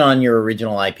 Even on your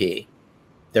original IP,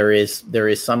 there is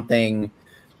something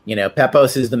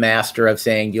Pepose is the master of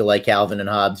saying, do you like Calvin and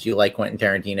Hobbes? Do you like Quentin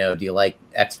Tarantino? Do you like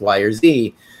X, Y, or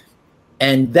Z?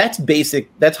 And that's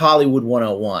Hollywood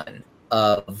 101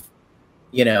 of,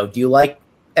 do you like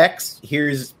X?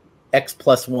 Here's X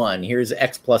plus 1. Here's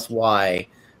X plus Y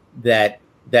that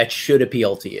should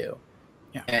appeal to you.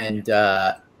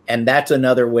 Yeah. And that's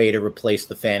another way to replace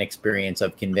the fan experience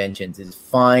of conventions is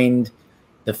find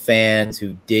the fans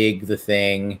who dig the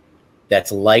thing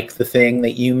that's like the thing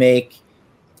that you make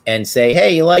and say,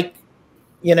 hey, you like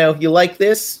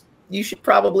this? You should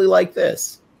probably like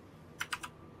this.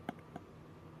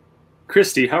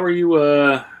 Christie, how are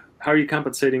you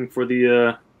compensating for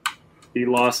the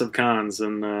loss of cons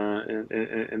and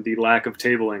the lack of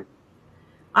tabling?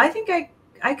 I think I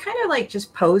kind of like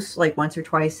just post like once or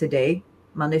twice a day,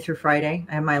 Monday through Friday.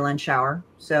 I have my lunch hour,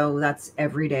 so that's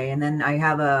every day. And then I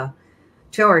have a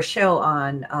 2-hour show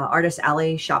on Artist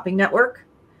Alley Shopping Network.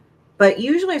 But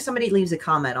usually if somebody leaves a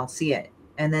comment, I'll see it.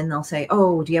 And then they'll say,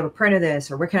 oh, do you have a print of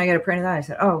this? Or where can I get a print of that? I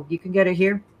said, oh, you can get it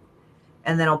here.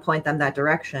 And then I'll point them that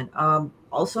direction.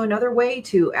 Also, another way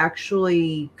to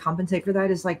actually compensate for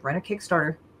that is like run a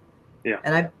Kickstarter. Yeah.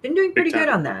 And I've been doing pretty good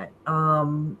on that.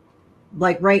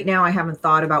 Like right now, I haven't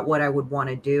thought about what I would want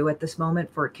to do at this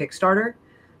moment for a Kickstarter,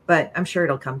 but I'm sure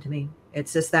it'll come to me.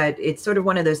 It's just that it's sort of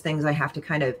one of those things I have to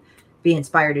kind of be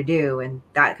inspired to do. And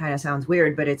that kind of sounds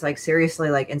weird, but it's like seriously,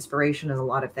 like inspiration is a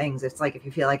lot of things. It's like if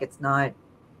you feel like it's not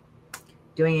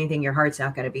doing anything, your heart's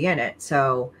not going to be in it.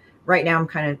 So right now I'm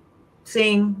kind of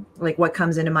seeing like what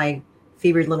comes into my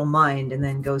fevered little mind and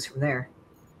then goes from there.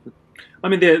 I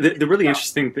mean, the really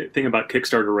interesting thing about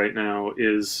Kickstarter right now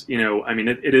is,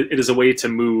 it is a way to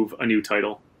move a new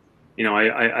title.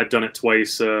 I've done it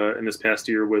twice in this past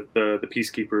year with the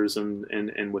Peacekeepers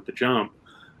and with the Jump.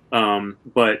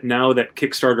 But now that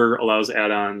Kickstarter allows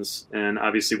add-ons, and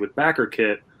obviously with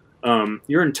BackerKit,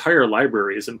 your entire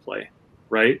library is in play,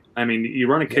 right? I mean, you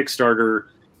run a Kickstarter,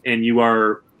 and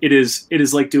it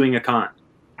is like doing a con,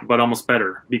 but almost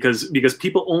better because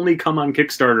people only come on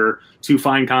Kickstarter to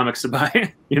find comics to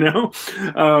buy, and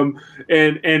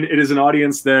it is an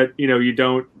audience that you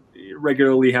don't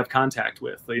regularly have contact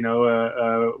with.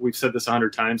 We've said this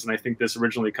 100 times, and I think this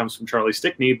originally comes from Charlie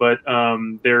Stickney, but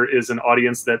there is an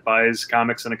audience that buys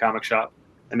comics in a comic shop,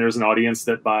 and there's an audience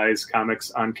that buys comics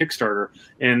on Kickstarter,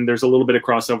 and there's a little bit of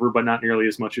crossover, but not nearly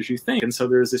as much as you think. And so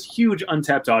there's this huge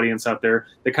untapped audience out there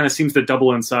that kind of seems to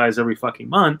double in size every fucking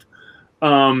month.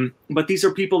 But these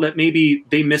are people that maybe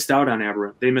they missed out on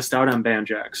Aberrant, they missed out on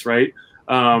Banjax, right?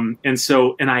 And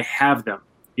I have them.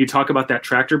 You talk about that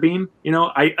tractor beam,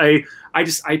 I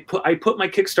put my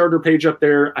Kickstarter page up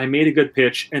there. I made a good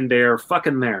pitch, and they're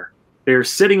fucking there. They're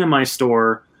sitting in my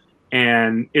store,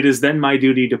 and it is then my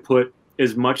duty to put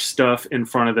as much stuff in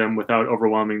front of them without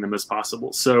overwhelming them as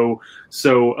possible. So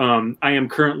I am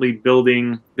currently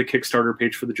building the Kickstarter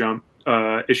page for the Jump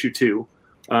issue 2.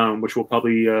 Which will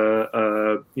probably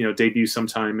debut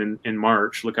sometime in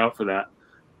March. Look out for that.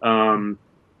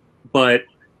 But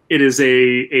it is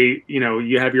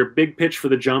you have your big pitch for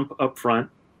the Jump up front,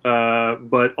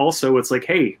 but also it's like,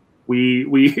 hey,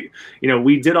 we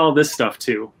did all this stuff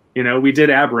too. We did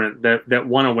Aberrant that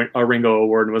won a Ringo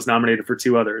Award and was nominated for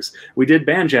 2 others. We did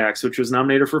Banjax, which was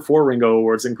nominated for 4 Ringo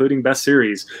Awards, including Best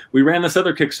Series. We ran this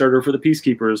other Kickstarter for the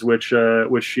Peacekeepers, which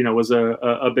was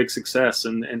a big success,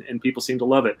 and people seem to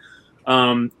love it.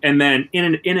 And then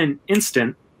in an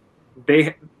instant,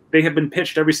 they have been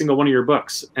pitched every single one of your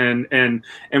books, and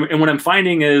what I'm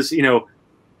finding is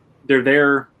they're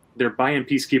there. They're buying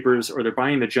Peacekeepers or they're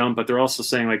buying the Jump, but they're also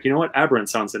saying like, what, Aberrant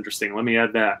sounds interesting. Let me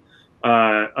add that.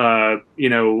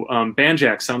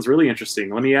 Banjax sounds really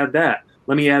interesting. Let me add that.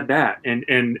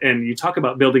 And you talk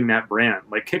about building that brand.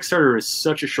 Like Kickstarter is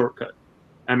such a shortcut.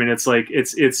 I mean, it's like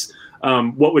it's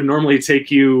what would normally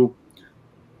take you,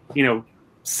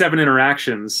 7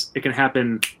 interactions. It can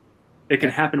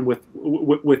happen with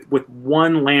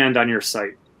one land on your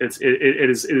site. It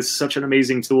is such an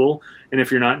amazing tool. And if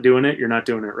you're not doing it, you're not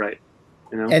doing it right.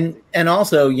 And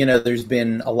also, there's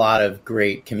been a lot of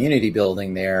great community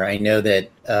building there. I know that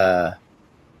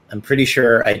I'm pretty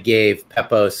sure I gave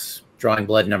Pepose Drawing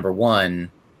Blood #1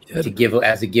 to give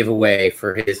as a giveaway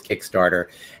for his Kickstarter.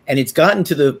 And it's gotten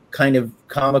to the kind of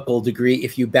comical degree,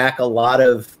 if you back a lot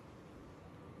of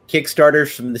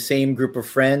Kickstarters from the same group of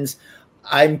friends,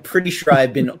 I'm pretty sure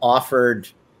I've been offered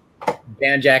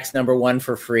Banjax #1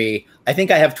 for free. I think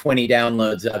I have 20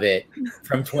 downloads of it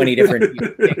from 20 different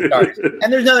Kickstarters.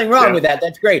 And there's nothing wrong with that.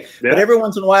 That's great. Yeah. But every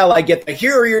once in a while I get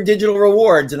here are your digital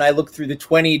rewards. And I look through the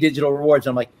 20 digital rewards.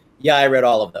 And I'm like, yeah, I read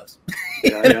all of those.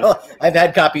 I've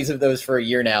had copies of those for a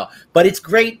year now. But it's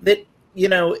great that,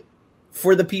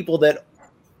 for the people that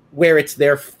where it's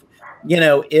their,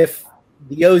 if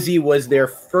the OZ was their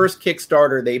first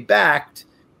Kickstarter they backed,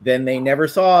 then they never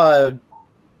saw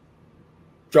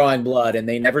Drawing Blood, and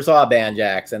they never saw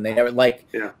Banjax, and they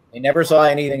never saw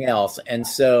anything else. And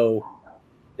so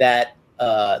that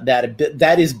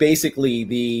is basically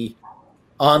the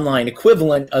online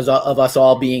equivalent of us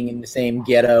all being in the same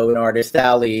ghetto in Artist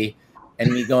Alley,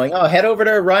 and me going, oh, head over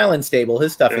to Ryland's table,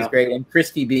 his stuff is great, and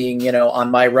Christie being,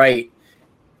 on my right,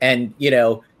 and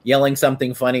yelling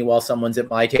something funny while someone's at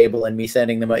my table, and me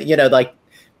sending them,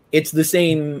 it's the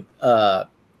same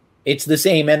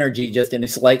energy, just in a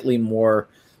slightly more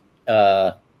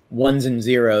ones and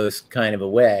zeros kind of a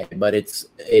way. But it's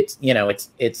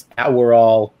how we're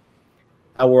all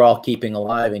keeping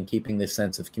alive and keeping this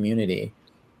sense of community.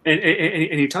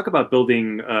 And you talk about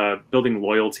building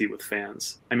loyalty with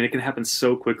fans. I mean, it can happen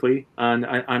so quickly on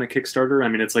a Kickstarter. I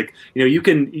mean, it's like, you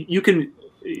can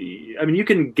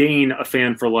gain a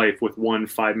fan for life with one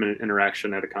 5-minute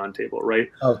interaction at a con table, right?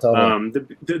 Oh, totally.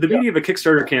 The beauty of a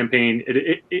Kickstarter campaign,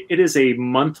 it is a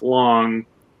month-long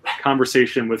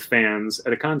conversation with fans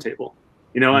at a con table.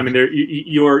 I mean,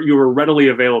 you're readily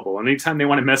available. Anytime they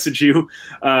want to message you,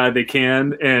 they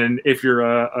can. And if you're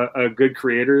a good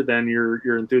creator, then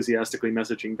you're enthusiastically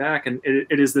messaging back. And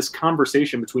it is this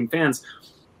conversation between fans.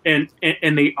 And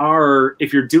they are,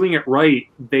 if you're doing it right,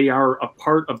 they are a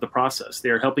part of the process. They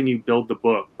are helping you build the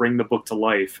book, bring the book to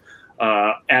life,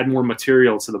 add more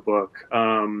material to the book.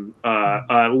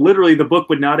 Literally, the book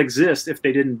would not exist if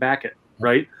they didn't back it,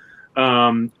 right?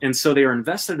 And so they are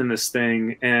invested in this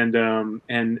thing, and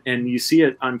you see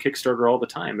it on Kickstarter all the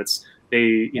time. It's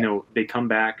they come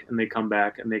back and they come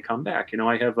back and they come back.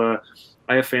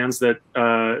 I have fans that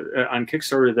on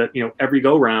Kickstarter that every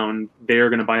go round they are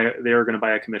going to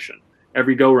buy a commission.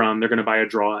 Every go round they're going to buy a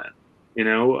draw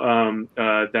in.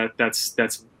 That's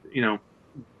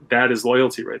that is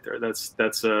loyalty right there. That's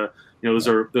those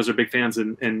are big fans,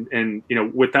 and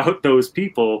without those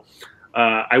people,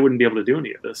 I wouldn't be able to do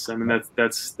any of this. I mean,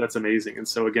 that's amazing. And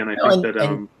so again, I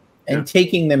think that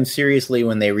taking them seriously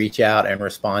when they reach out and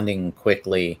responding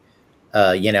quickly.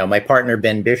 My partner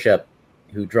Ben Bishop,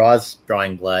 who draws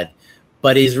Drawing Blood,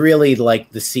 but is really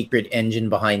like the secret engine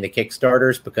behind the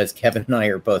Kickstarters, because Kevin and I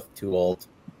are both too old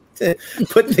to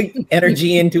put the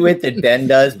energy into it that Ben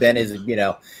does. Ben is,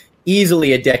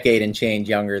 easily a decade and change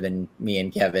younger than me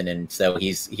and Kevin, and so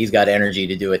he's got energy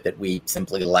to do it that we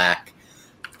simply lack.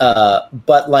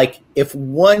 But like, if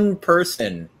one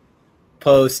person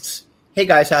posts, "Hey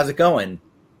guys, how's it going?"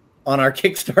 on our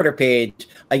Kickstarter page,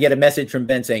 I get a message from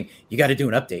Ben saying, "You got to do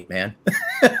an update, man."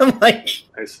 I'm like,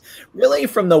 nice. Really?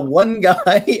 From the one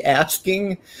guy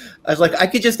asking? I was like, I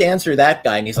could just answer that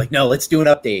guy. And he's like, "No, let's do an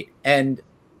update." And,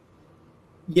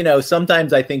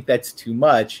 sometimes I think that's too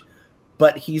much,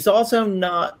 but he's also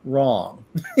not wrong.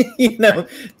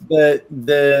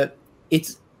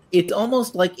 It's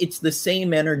almost like it's the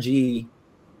same energy.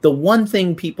 The one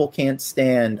thing people can't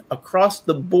stand across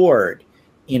the board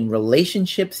in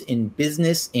relationships, in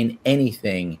business, in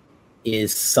anything,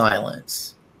 is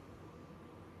silence.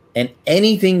 And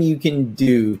anything you can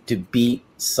do to beat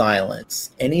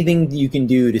silence, anything you can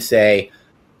do to say,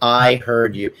 "I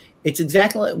heard you." It's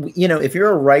exactly, if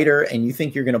you're a writer and you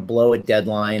think you're going to blow a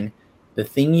deadline, the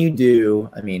thing you do,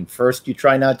 first you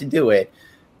try not to do it,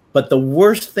 but the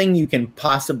worst thing you can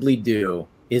possibly do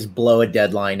is blow a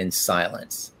deadline in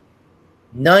silence.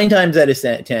 9 times out of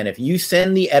 10, if you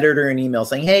send the editor an email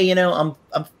saying, "Hey, I'm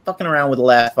fucking around with the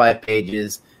last 5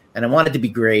 pages, and I want it to be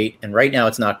great, and right now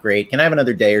it's not great. Can I have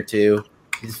another day or two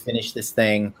to just finish this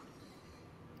thing?"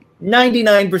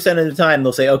 99% of the time,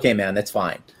 they'll say, "Okay, man, that's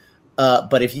fine."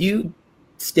 But if you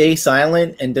stay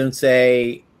silent and don't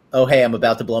say, "Oh, hey, I'm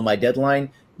about to blow my deadline,"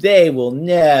 they will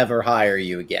never hire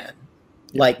you again.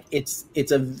 Like, it's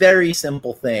a very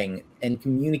simple thing, and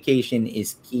communication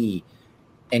is key.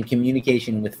 And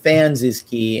communication with fans is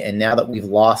key. And now that we've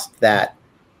lost that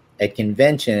at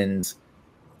conventions,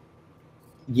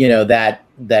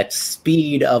 that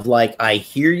speed of like, I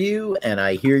hear you and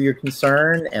I hear your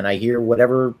concern and I hear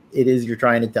whatever it is you're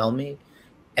trying to tell me,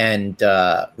 and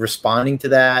responding to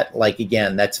that, like,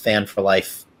 again, that's fan for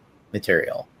life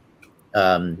material.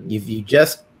 And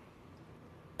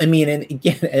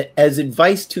again, as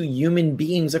advice to human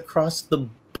beings across the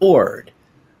board,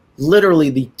 literally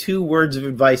the 2 words of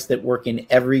advice that work in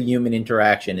every human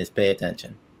interaction is pay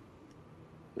attention.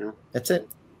 Yeah. That's it.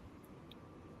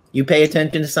 You pay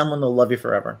attention to someone, they'll love you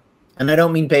forever. And I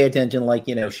don't mean pay attention like,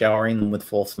 showering them with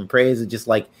fulsome praise. It's just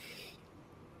like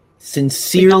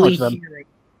sincerely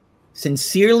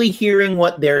hearing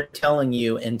what they're telling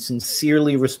you and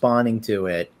sincerely responding to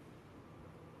it.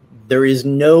 There is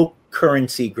no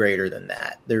currency greater than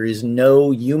that. There is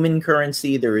no human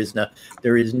currency. There is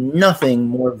nothing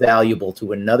more valuable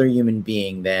to another human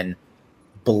being than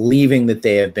believing that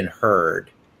they have been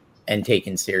heard and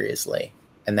taken seriously.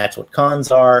 And that's what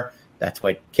cons are. That's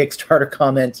what Kickstarter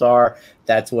comments are.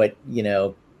 That's what,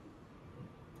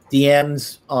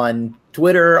 DMs on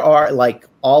Twitter are. Like,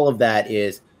 all of that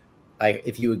is,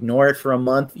 if you ignore it for a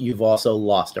month, you've also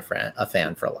lost a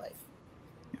fan for life.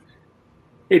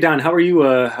 Hey Don, how are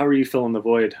you filling the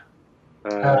void?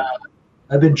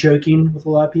 I've been joking with a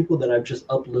lot of people that I've just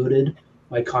uploaded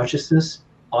my consciousness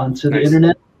onto the Nice.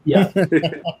 internet. Yeah, so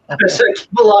I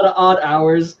keep a lot of odd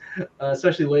hours,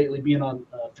 especially lately being on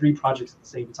 3 projects at the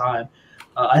same time.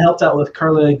 I helped out with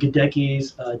Carla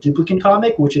Gadecki's Duplicate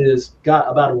comic, which has got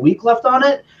about a week left on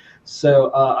it.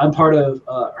 So I'm part of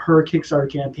her Kickstarter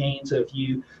campaign. So if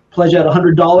you pledge out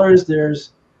 $100,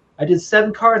 I did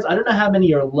 7 cards. I don't know how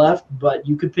many are left, but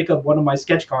you could pick up one of my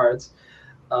sketch cards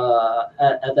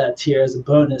at that tier as a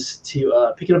bonus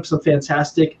to picking up some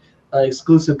fantastic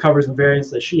exclusive covers and variants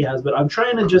that she has. But I'm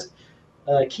trying to just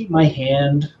keep my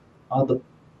hand on the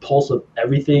pulse of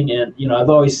everything. And, I've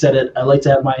always said it, I like to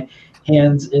have my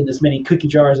hands in as many cookie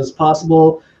jars as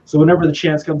possible. So whenever the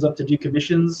chance comes up to do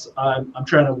commissions, I'm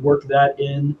trying to work that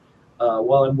in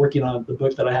while I'm working on the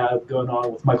book that I have going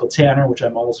on with Michael Tanner, which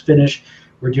I'm almost finished.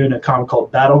 We're doing a comic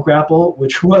called Battle Grapple,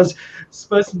 which was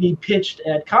supposed to be pitched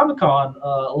at Comic-Con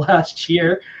last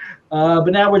year. But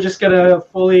now we're just going to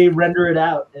fully render it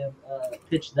out and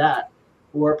pitch that,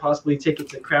 or possibly take it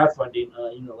to crowdfunding.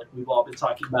 Like we've all been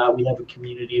talking about, we have a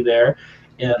community there.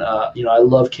 And, I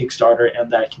love Kickstarter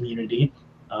and that community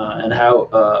and how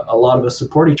a lot of us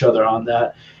support each other on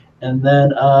that. And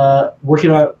then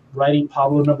working on writing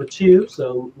Pablo #2,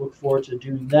 so look forward to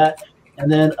doing that.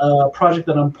 And then a project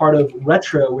that I'm part of,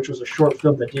 Retro, which was a short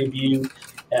film that debuted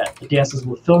at the Dances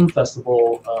with Film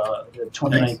Festival in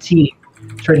 2019,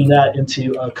 turning that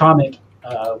into a comic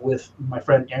with my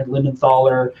friend Aaron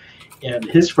Lindenthaler and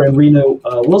his friend Reno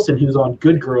Wilson, who's on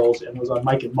Good Girls and was on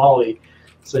Mike and Molly.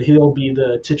 So he'll be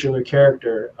the titular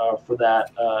character for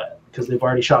that because they've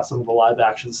already shot some of the live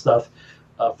action stuff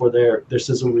for their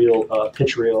sizzle reel,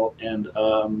 pitch reel. And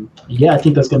I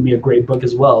think that's going to be a great book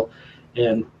as well.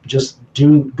 And just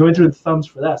going through the thumbs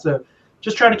for that. So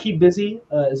just trying to keep busy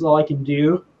is all I can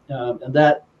do. And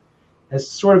that has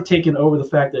sort of taken over the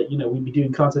fact that, we'd be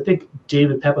doing cons. I think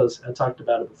David Pepose had talked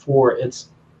about it before. It's,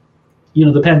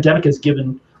 the pandemic has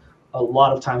given a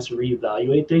lot of times to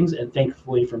reevaluate things. And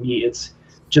thankfully for me, it's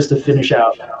just to finish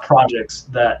out projects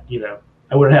that,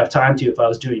 I wouldn't have time to if I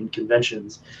was doing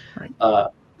conventions. Right.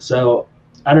 So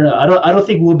I don't know. I don't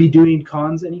think we'll be doing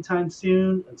cons anytime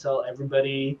soon until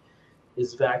everybody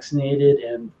is vaccinated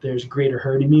and there's greater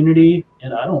herd immunity.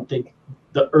 And I don't think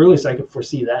the earliest I could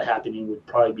foresee that happening would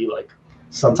probably be like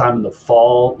sometime in the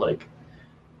fall, like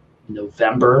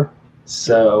November.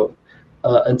 So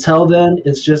until then,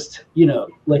 it's just,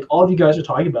 like all of you guys are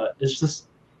talking about, it's just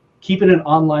keeping an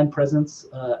online presence,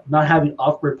 not having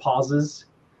awkward pauses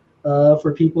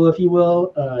for people, if you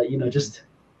will. Just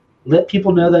let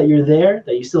people know that you're there,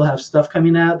 that you still have stuff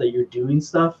coming out, that you're doing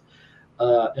stuff,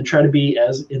 and try to be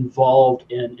as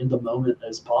involved in the moment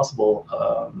as possible,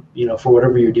 for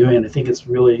whatever you're doing. I think it's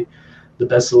really the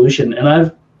best solution. And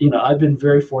I've been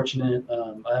very fortunate.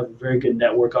 I have a very good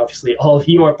network. Obviously, all of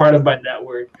you are part of my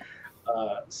network.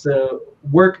 So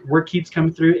work keeps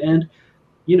coming through. And,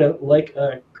 like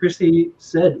Christie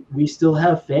said, we still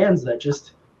have fans that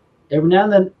just every now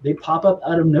and then they pop up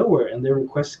out of nowhere and they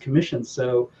request commissions.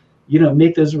 So,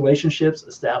 make those relationships,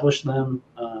 establish them,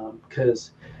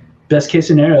 because best case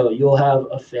scenario, you'll have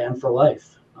a fan for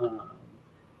life.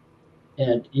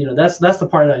 And that's the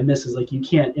part that I miss, is like you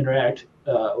can't interact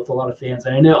with a lot of fans.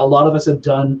 And I know a lot of us have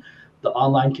done the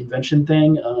online convention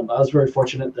thing. I was very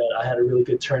fortunate that I had a really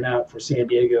good turnout for San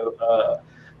Diego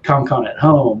Comic-Con at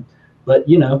home. But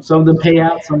some of them pay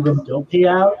out, some of them don't pay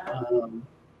out.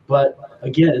 But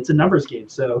again, it's a numbers game.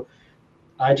 So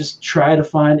I just try to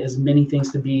find as many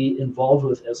things to be involved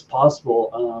with as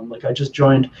possible. Like I just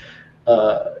joined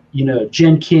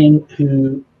Jen King,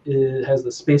 who has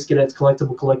the Space Cadets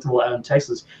collectible out in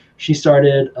Texas. She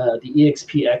started the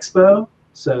EXP Expo,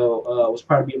 so was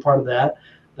proud to be a part of that.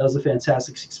 That was a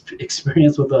fantastic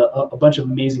experience with a bunch of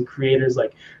amazing creators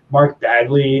like Mark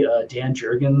Bagley, Dan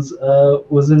Jurgens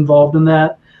was involved in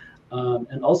that.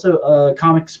 And also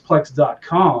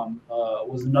comicsplex.com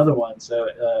was another one. So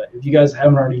if you guys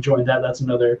haven't already joined that, that's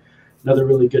another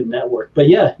really good network. But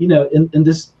yeah, in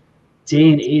this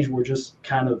day and age, we're just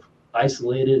kind of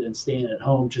isolated and staying at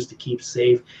home just to keep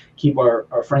safe, keep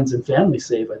our friends and family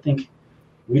safe. I think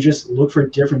We just look for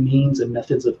different means and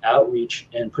methods of outreach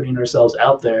and putting ourselves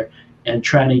out there and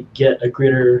trying to get a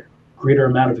greater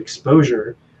amount of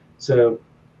exposure. So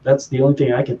that's the only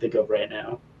thing I can think of right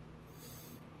now.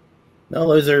 No,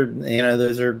 those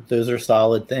are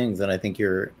solid things, and I think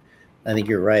you're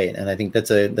right, and I think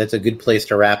that's a good place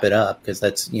to wrap it up, because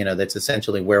that's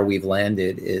essentially where we've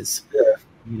landed is,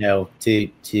 to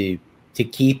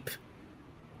keep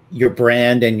your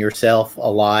brand and yourself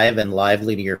alive and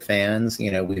lively to your fans.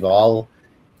 We've all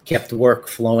kept work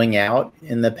flowing out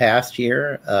in the past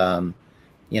year.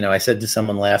 I said to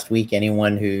someone last week,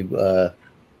 anyone who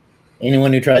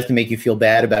tries to make you feel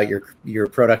bad about your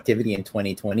productivity in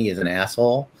 2020 is an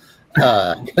asshole,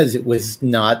 because it was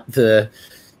not the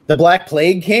Black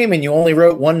Plague came and you only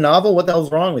wrote one novel. What the hell's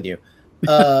wrong with you?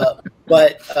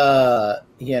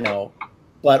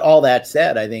 But all that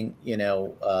said, I think,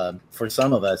 for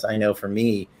some of us, I know for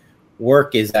me,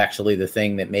 work is actually the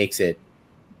thing that made it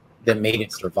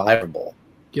survivable.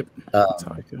 Yep.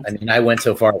 I went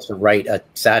so far as to write a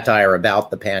satire about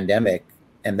the pandemic,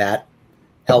 and that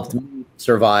helped me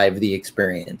survive the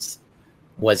experience,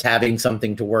 was having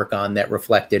something to work on that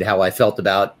reflected how I felt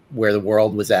about where the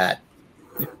world was at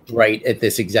right at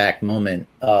this exact moment.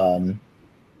 But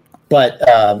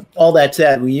all that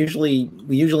said, we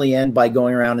usually end by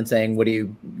going around and saying, what are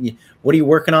you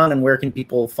working on, and where can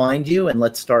people find you? And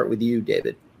let's start with you,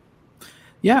 David.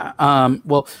 Yeah.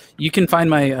 Well, you can find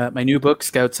my new book,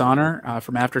 Scout's Honor,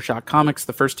 from Aftershock Comics.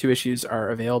 The first 2 issues are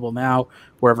available now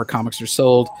wherever comics are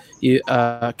sold. You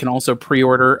can also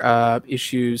pre-order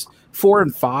issues 4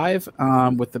 and 5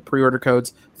 with the pre-order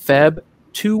codes Feb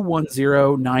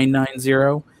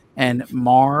 210990 and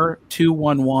Mar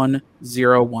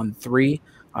 211013.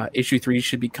 Issue 3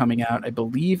 should be coming out, I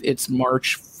believe it's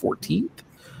March 14th.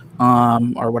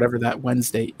 Or whatever that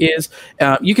Wednesday is.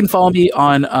 You can follow me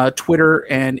on Twitter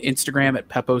and Instagram at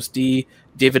Pepose D,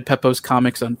 David Pepose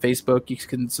Comics on Facebook. You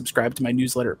can subscribe to my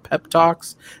newsletter, Pep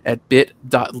Talks, at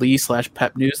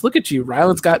bit.ly/Pep News. Look at you.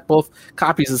 Ryland's got both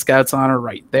copies of Scout's Honor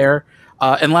right there.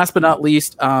 And last but not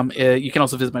least, you can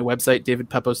also visit my website,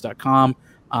 davidpepose.com,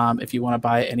 if you want to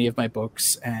buy any of my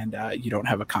books and you don't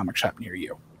have a comic shop near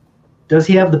you. Does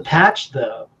he have the patch,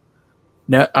 though?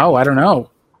 No. Oh, I don't know.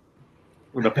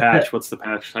 The patch. What's the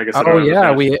patch? I guess. Oh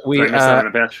yeah, we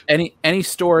patch. any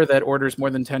store that orders more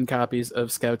than 10 copies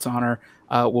of Scout's Honor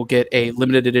will get a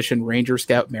limited edition Ranger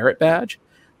Scout merit badge,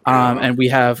 and we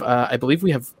have I believe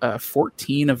we have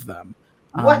 14 of them.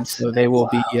 So they will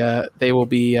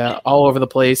be all over the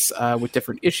place with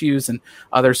different issues and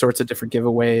other sorts of different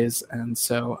giveaways. And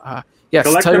so yes,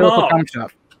 collect tell them your all. local comic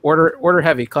shop. Order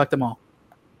heavy, collect them all.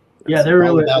 Yeah,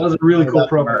 that was a really cool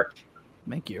program.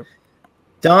 Thank you.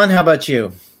 Don, how about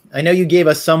you? I know you gave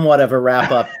us somewhat of a wrap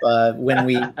up when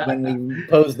we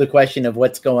posed the question of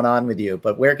what's going on with you,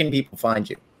 but where can people find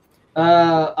you?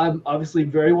 I'm obviously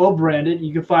very well branded.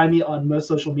 You can find me on most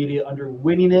social media under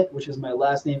Winning It, which is my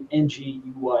last name,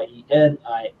 NGUYENINGIT.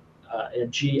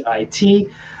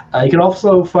 You can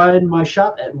also find my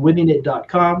shop at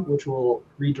winningit.com, which will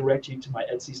redirect you to my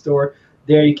Etsy store.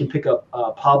 There you can pick up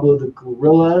Pablo the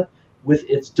Gorilla with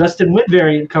its Dustin Nguyen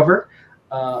variant cover.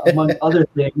 Among other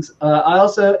things. I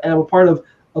also am a part of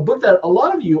a book that a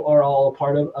lot of you are all a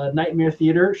part of. Nightmare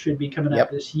Theater should be coming out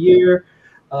this year.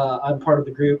 I'm part of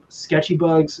the group Sketchy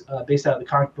Bugs, based out of the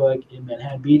Comic Bug in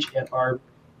Manhattan Beach, and our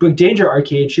book Danger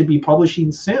Arcade should be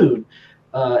publishing soon,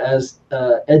 as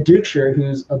Ed Dukeshire,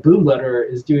 who's a boom letterer,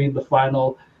 is doing the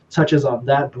final touches on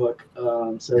that book.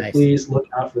 So nice. Please look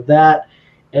out for that.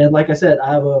 And like I said,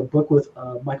 I have a book with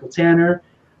Michael Tanner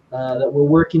that we're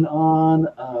working on.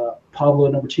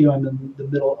 Pablo #2, I'm in the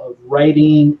middle of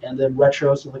writing, and then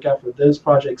Retro, so look out for those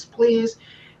projects, please.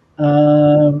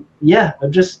 I'm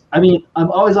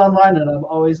always online and I'm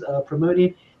always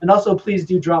promoting. And also, please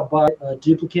do drop by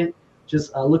Duplicate.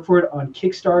 Just look for it on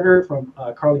Kickstarter from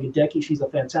Carly Gadecki. She's a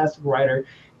fantastic writer.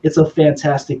 It's a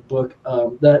fantastic book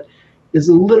that is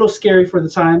a little scary for the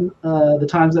times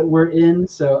that we're in.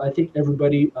 So I think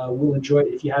everybody will enjoy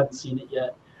it if you haven't seen it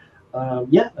yet.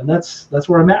 And that's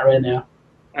where I'm at right now.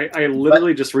 I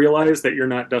literally just realized that you're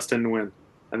not Dustin Nguyen.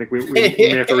 I think we may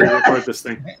have to re-record this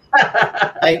thing.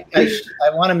 I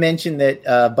want to mention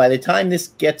that by the time this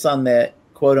gets on the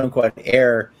quote-unquote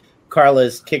air,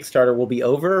 Carla's Kickstarter will be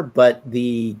over, but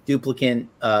the Duplicate,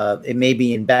 it may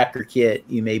be in backer kit.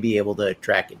 You may be able to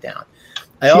track it down.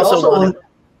 I also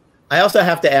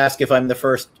have to ask if I'm the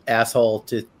first asshole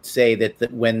to say that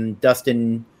when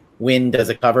Dustin Nguyen does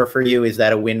a cover for you, is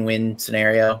that a win-win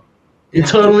scenario? It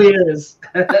totally is.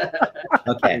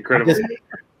 Okay. Incredible.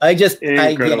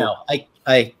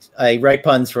 I write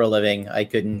puns for a living. I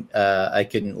couldn't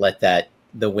let that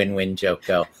the win-win joke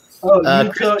go.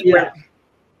 Christie,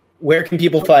 Where can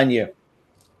people find you?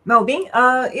 Me?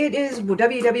 It is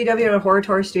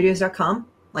www.horrortourstudios.com.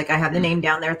 Like I have the name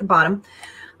down there at the bottom.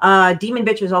 Demon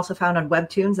Bitch is also found on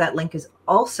Webtoons. That link is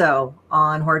also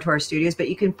on Horror Tour Studios, but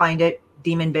you can find it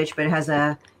Demon Bitch, but it has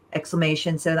a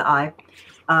exclamation instead of the I.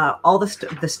 All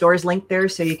the stores linked there,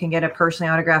 so you can get a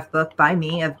personally autographed book by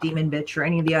me of Demon Bitch or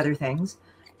any of the other things.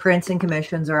 Prints and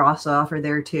commissions are also offered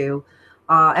there too.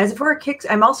 As for kicks,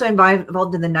 I'm also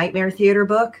involved in the Nightmare Theater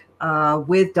book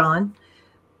with Don.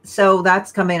 So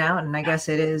that's coming out, and I guess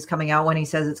it is coming out when he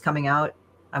says it's coming out.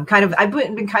 I've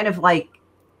been kind of like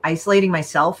isolating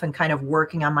myself and kind of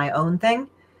working on my own thing.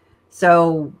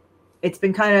 So it's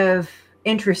been kind of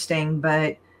interesting,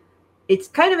 but it's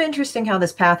kind of interesting how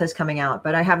this path is coming out,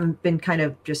 but I haven't been kind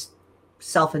of just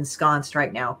self-ensconced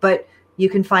right now. But you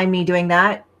can find me doing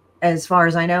that as far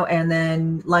as I know. And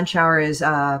then lunch hour is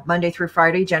Monday through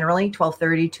Friday, generally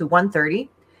 12:30 to 1:30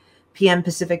 p.m.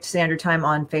 Pacific Standard Time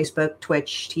on Facebook,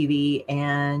 Twitch TV,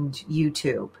 and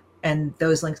YouTube. And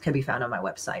those links can be found on my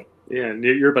website. Yeah, and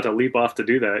you're about to leap off to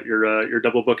do that. Your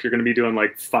double book, you're going to be doing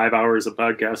like 5 hours of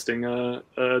podcasting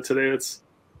today. It's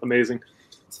amazing.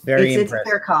 It's very it's a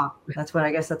fair comp. That's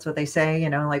what they say. You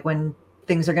know, like when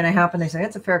things are going to happen, they say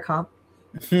it's a fair comp.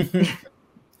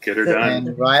 Get her done.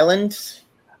 And Ryland?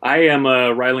 I am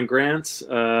Ryland Grant,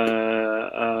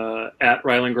 at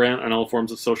Ryland Grant on all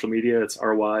forms of social media. It's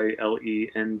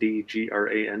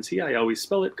RYLENDGRANT. I always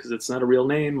spell it because it's not a real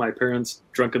name. My parents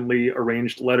drunkenly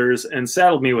arranged letters and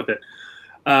saddled me with it.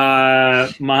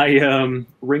 My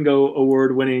Ringo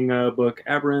Award-winning book,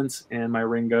 Aberrant, and my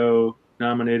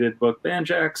Ringo-nominated book,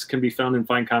 Banjax, can be found in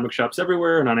fine comic shops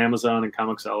everywhere and on Amazon and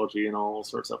Comixology and all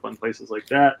sorts of fun places like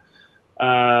that.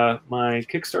 My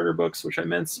Kickstarter books, which I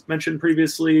mentioned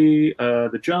previously,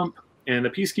 The Jump and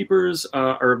The Peacekeepers,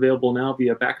 are available now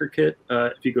via BackerKit.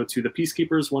 If you go to the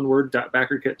Peacekeepers, one word,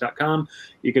 .backerkit.com,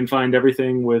 you can find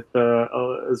everything with,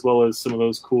 as well as some of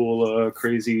those cool,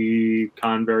 crazy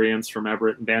con variants from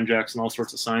Everett and Banjax and all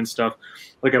sorts of sign stuff.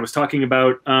 Like I was talking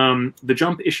about, The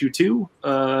Jump issue 2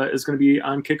 is going to be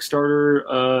on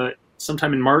Kickstarter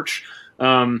sometime in March.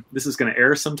 This is going to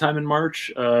air sometime in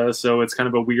March, so it's kind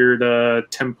of a weird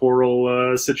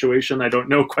temporal situation. I don't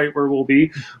know quite where we'll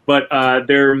be, but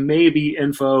there may be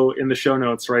info in the show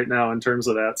notes right now in terms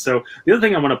of that. So the other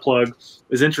thing I want to plug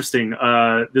is interesting.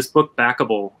 This book,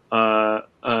 Backable,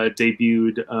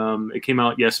 debuted. It came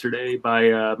out yesterday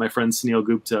by my friend Sunil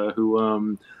Gupta,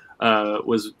 who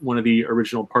was one of the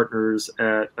original partners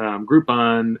at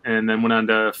Groupon, and then went on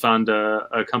to found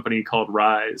a company called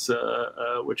Rise,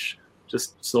 which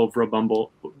just sold for a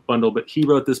bundle. But he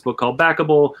wrote this book called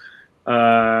Backable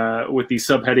with the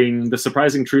subheading, The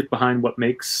Surprising Truth Behind What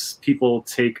Makes People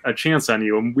Take a Chance on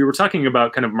You. And we were talking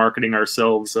about kind of marketing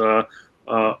ourselves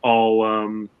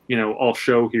all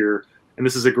show here. And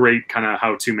this is a great kind of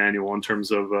how-to manual in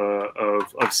terms of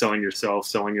selling yourself,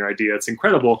 selling your idea. It's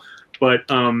incredible. But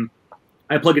I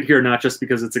plug it here not just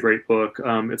because it's a great book.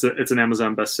 It's an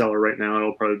Amazon bestseller right now.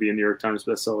 It'll probably be a New York Times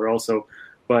bestseller also.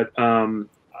 But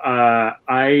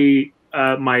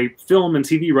my film and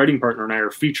TV writing partner and I are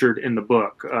featured in the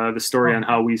book. The story on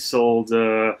how we sold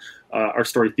our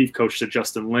story Thief Coach to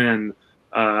Justin Lin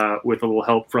with a little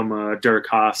help from Derek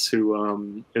Haas,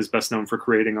 who is best known for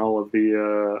creating all of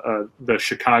the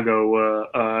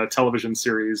Chicago television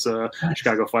series,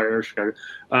 Chicago Fire.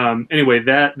 Anyway,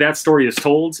 that story is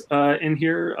told in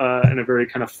here in a very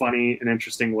kind of funny and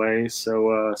interesting way.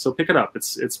 So pick it up.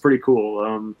 It's pretty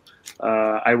cool.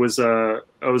 I was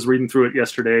reading through it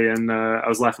yesterday, and I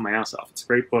was laughing my ass off. It's a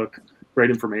great book, great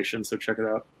information, so check it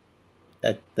out.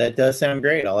 That does sound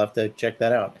great. I'll have to check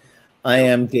that out. I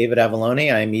am David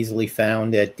Avalone. I am easily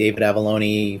found at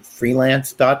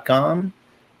davidavalonefreelance.com.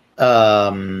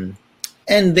 And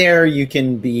there you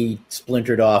can be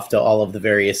splintered off to all of the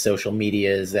various social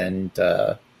medias and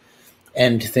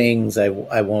things. I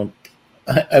won't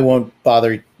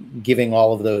bother giving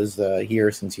all of those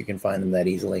here, since you can find them that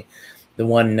easily. The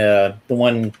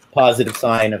one positive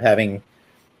sign of having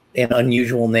an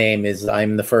unusual name is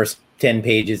I'm the first 10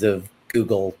 pages of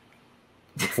Google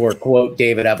for quote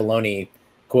David Avalone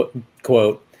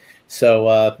quote.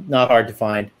 So not hard to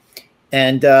find.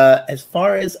 And as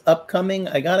far as upcoming,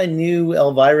 I got a new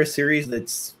Elvira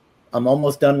series I'm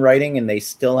almost done writing, and they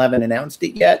still haven't announced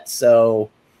it yet. So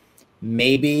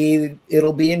maybe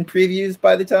it'll be in previews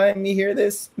by the time you hear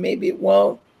this. Maybe it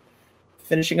won't.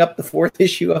 Finishing up the 4th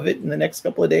issue of it in the next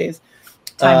couple of days.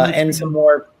 And some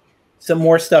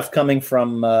more stuff coming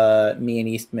from me and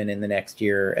Eastman in the next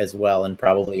year as well, and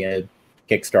probably a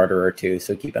Kickstarter or two.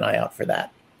 So keep an eye out for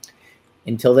that.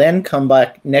 Until then, come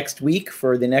back next week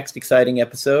for the next exciting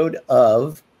episode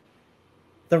of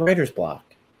The Writer's Block.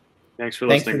 Thanks for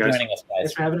listening, guys. Joining us, guys.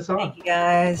 Thanks for having us on. Thank you,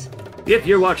 guys. If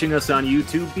you're watching us on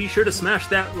YouTube, be sure to smash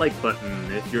that like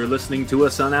button. If you're listening to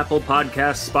us on Apple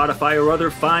Podcasts, Spotify, or other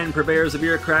fine purveyors of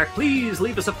ear crack, please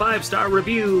leave us a 5-star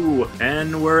review.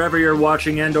 And wherever you're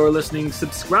watching and or listening,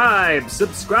 subscribe.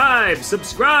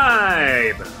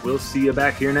 We'll see you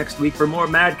back here next week for more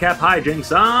madcap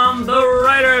hijinks on The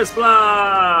Writer's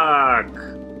Block.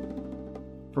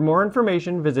 For more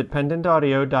information, visit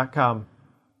pendantaudio.com.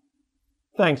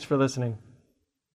 Thanks for listening.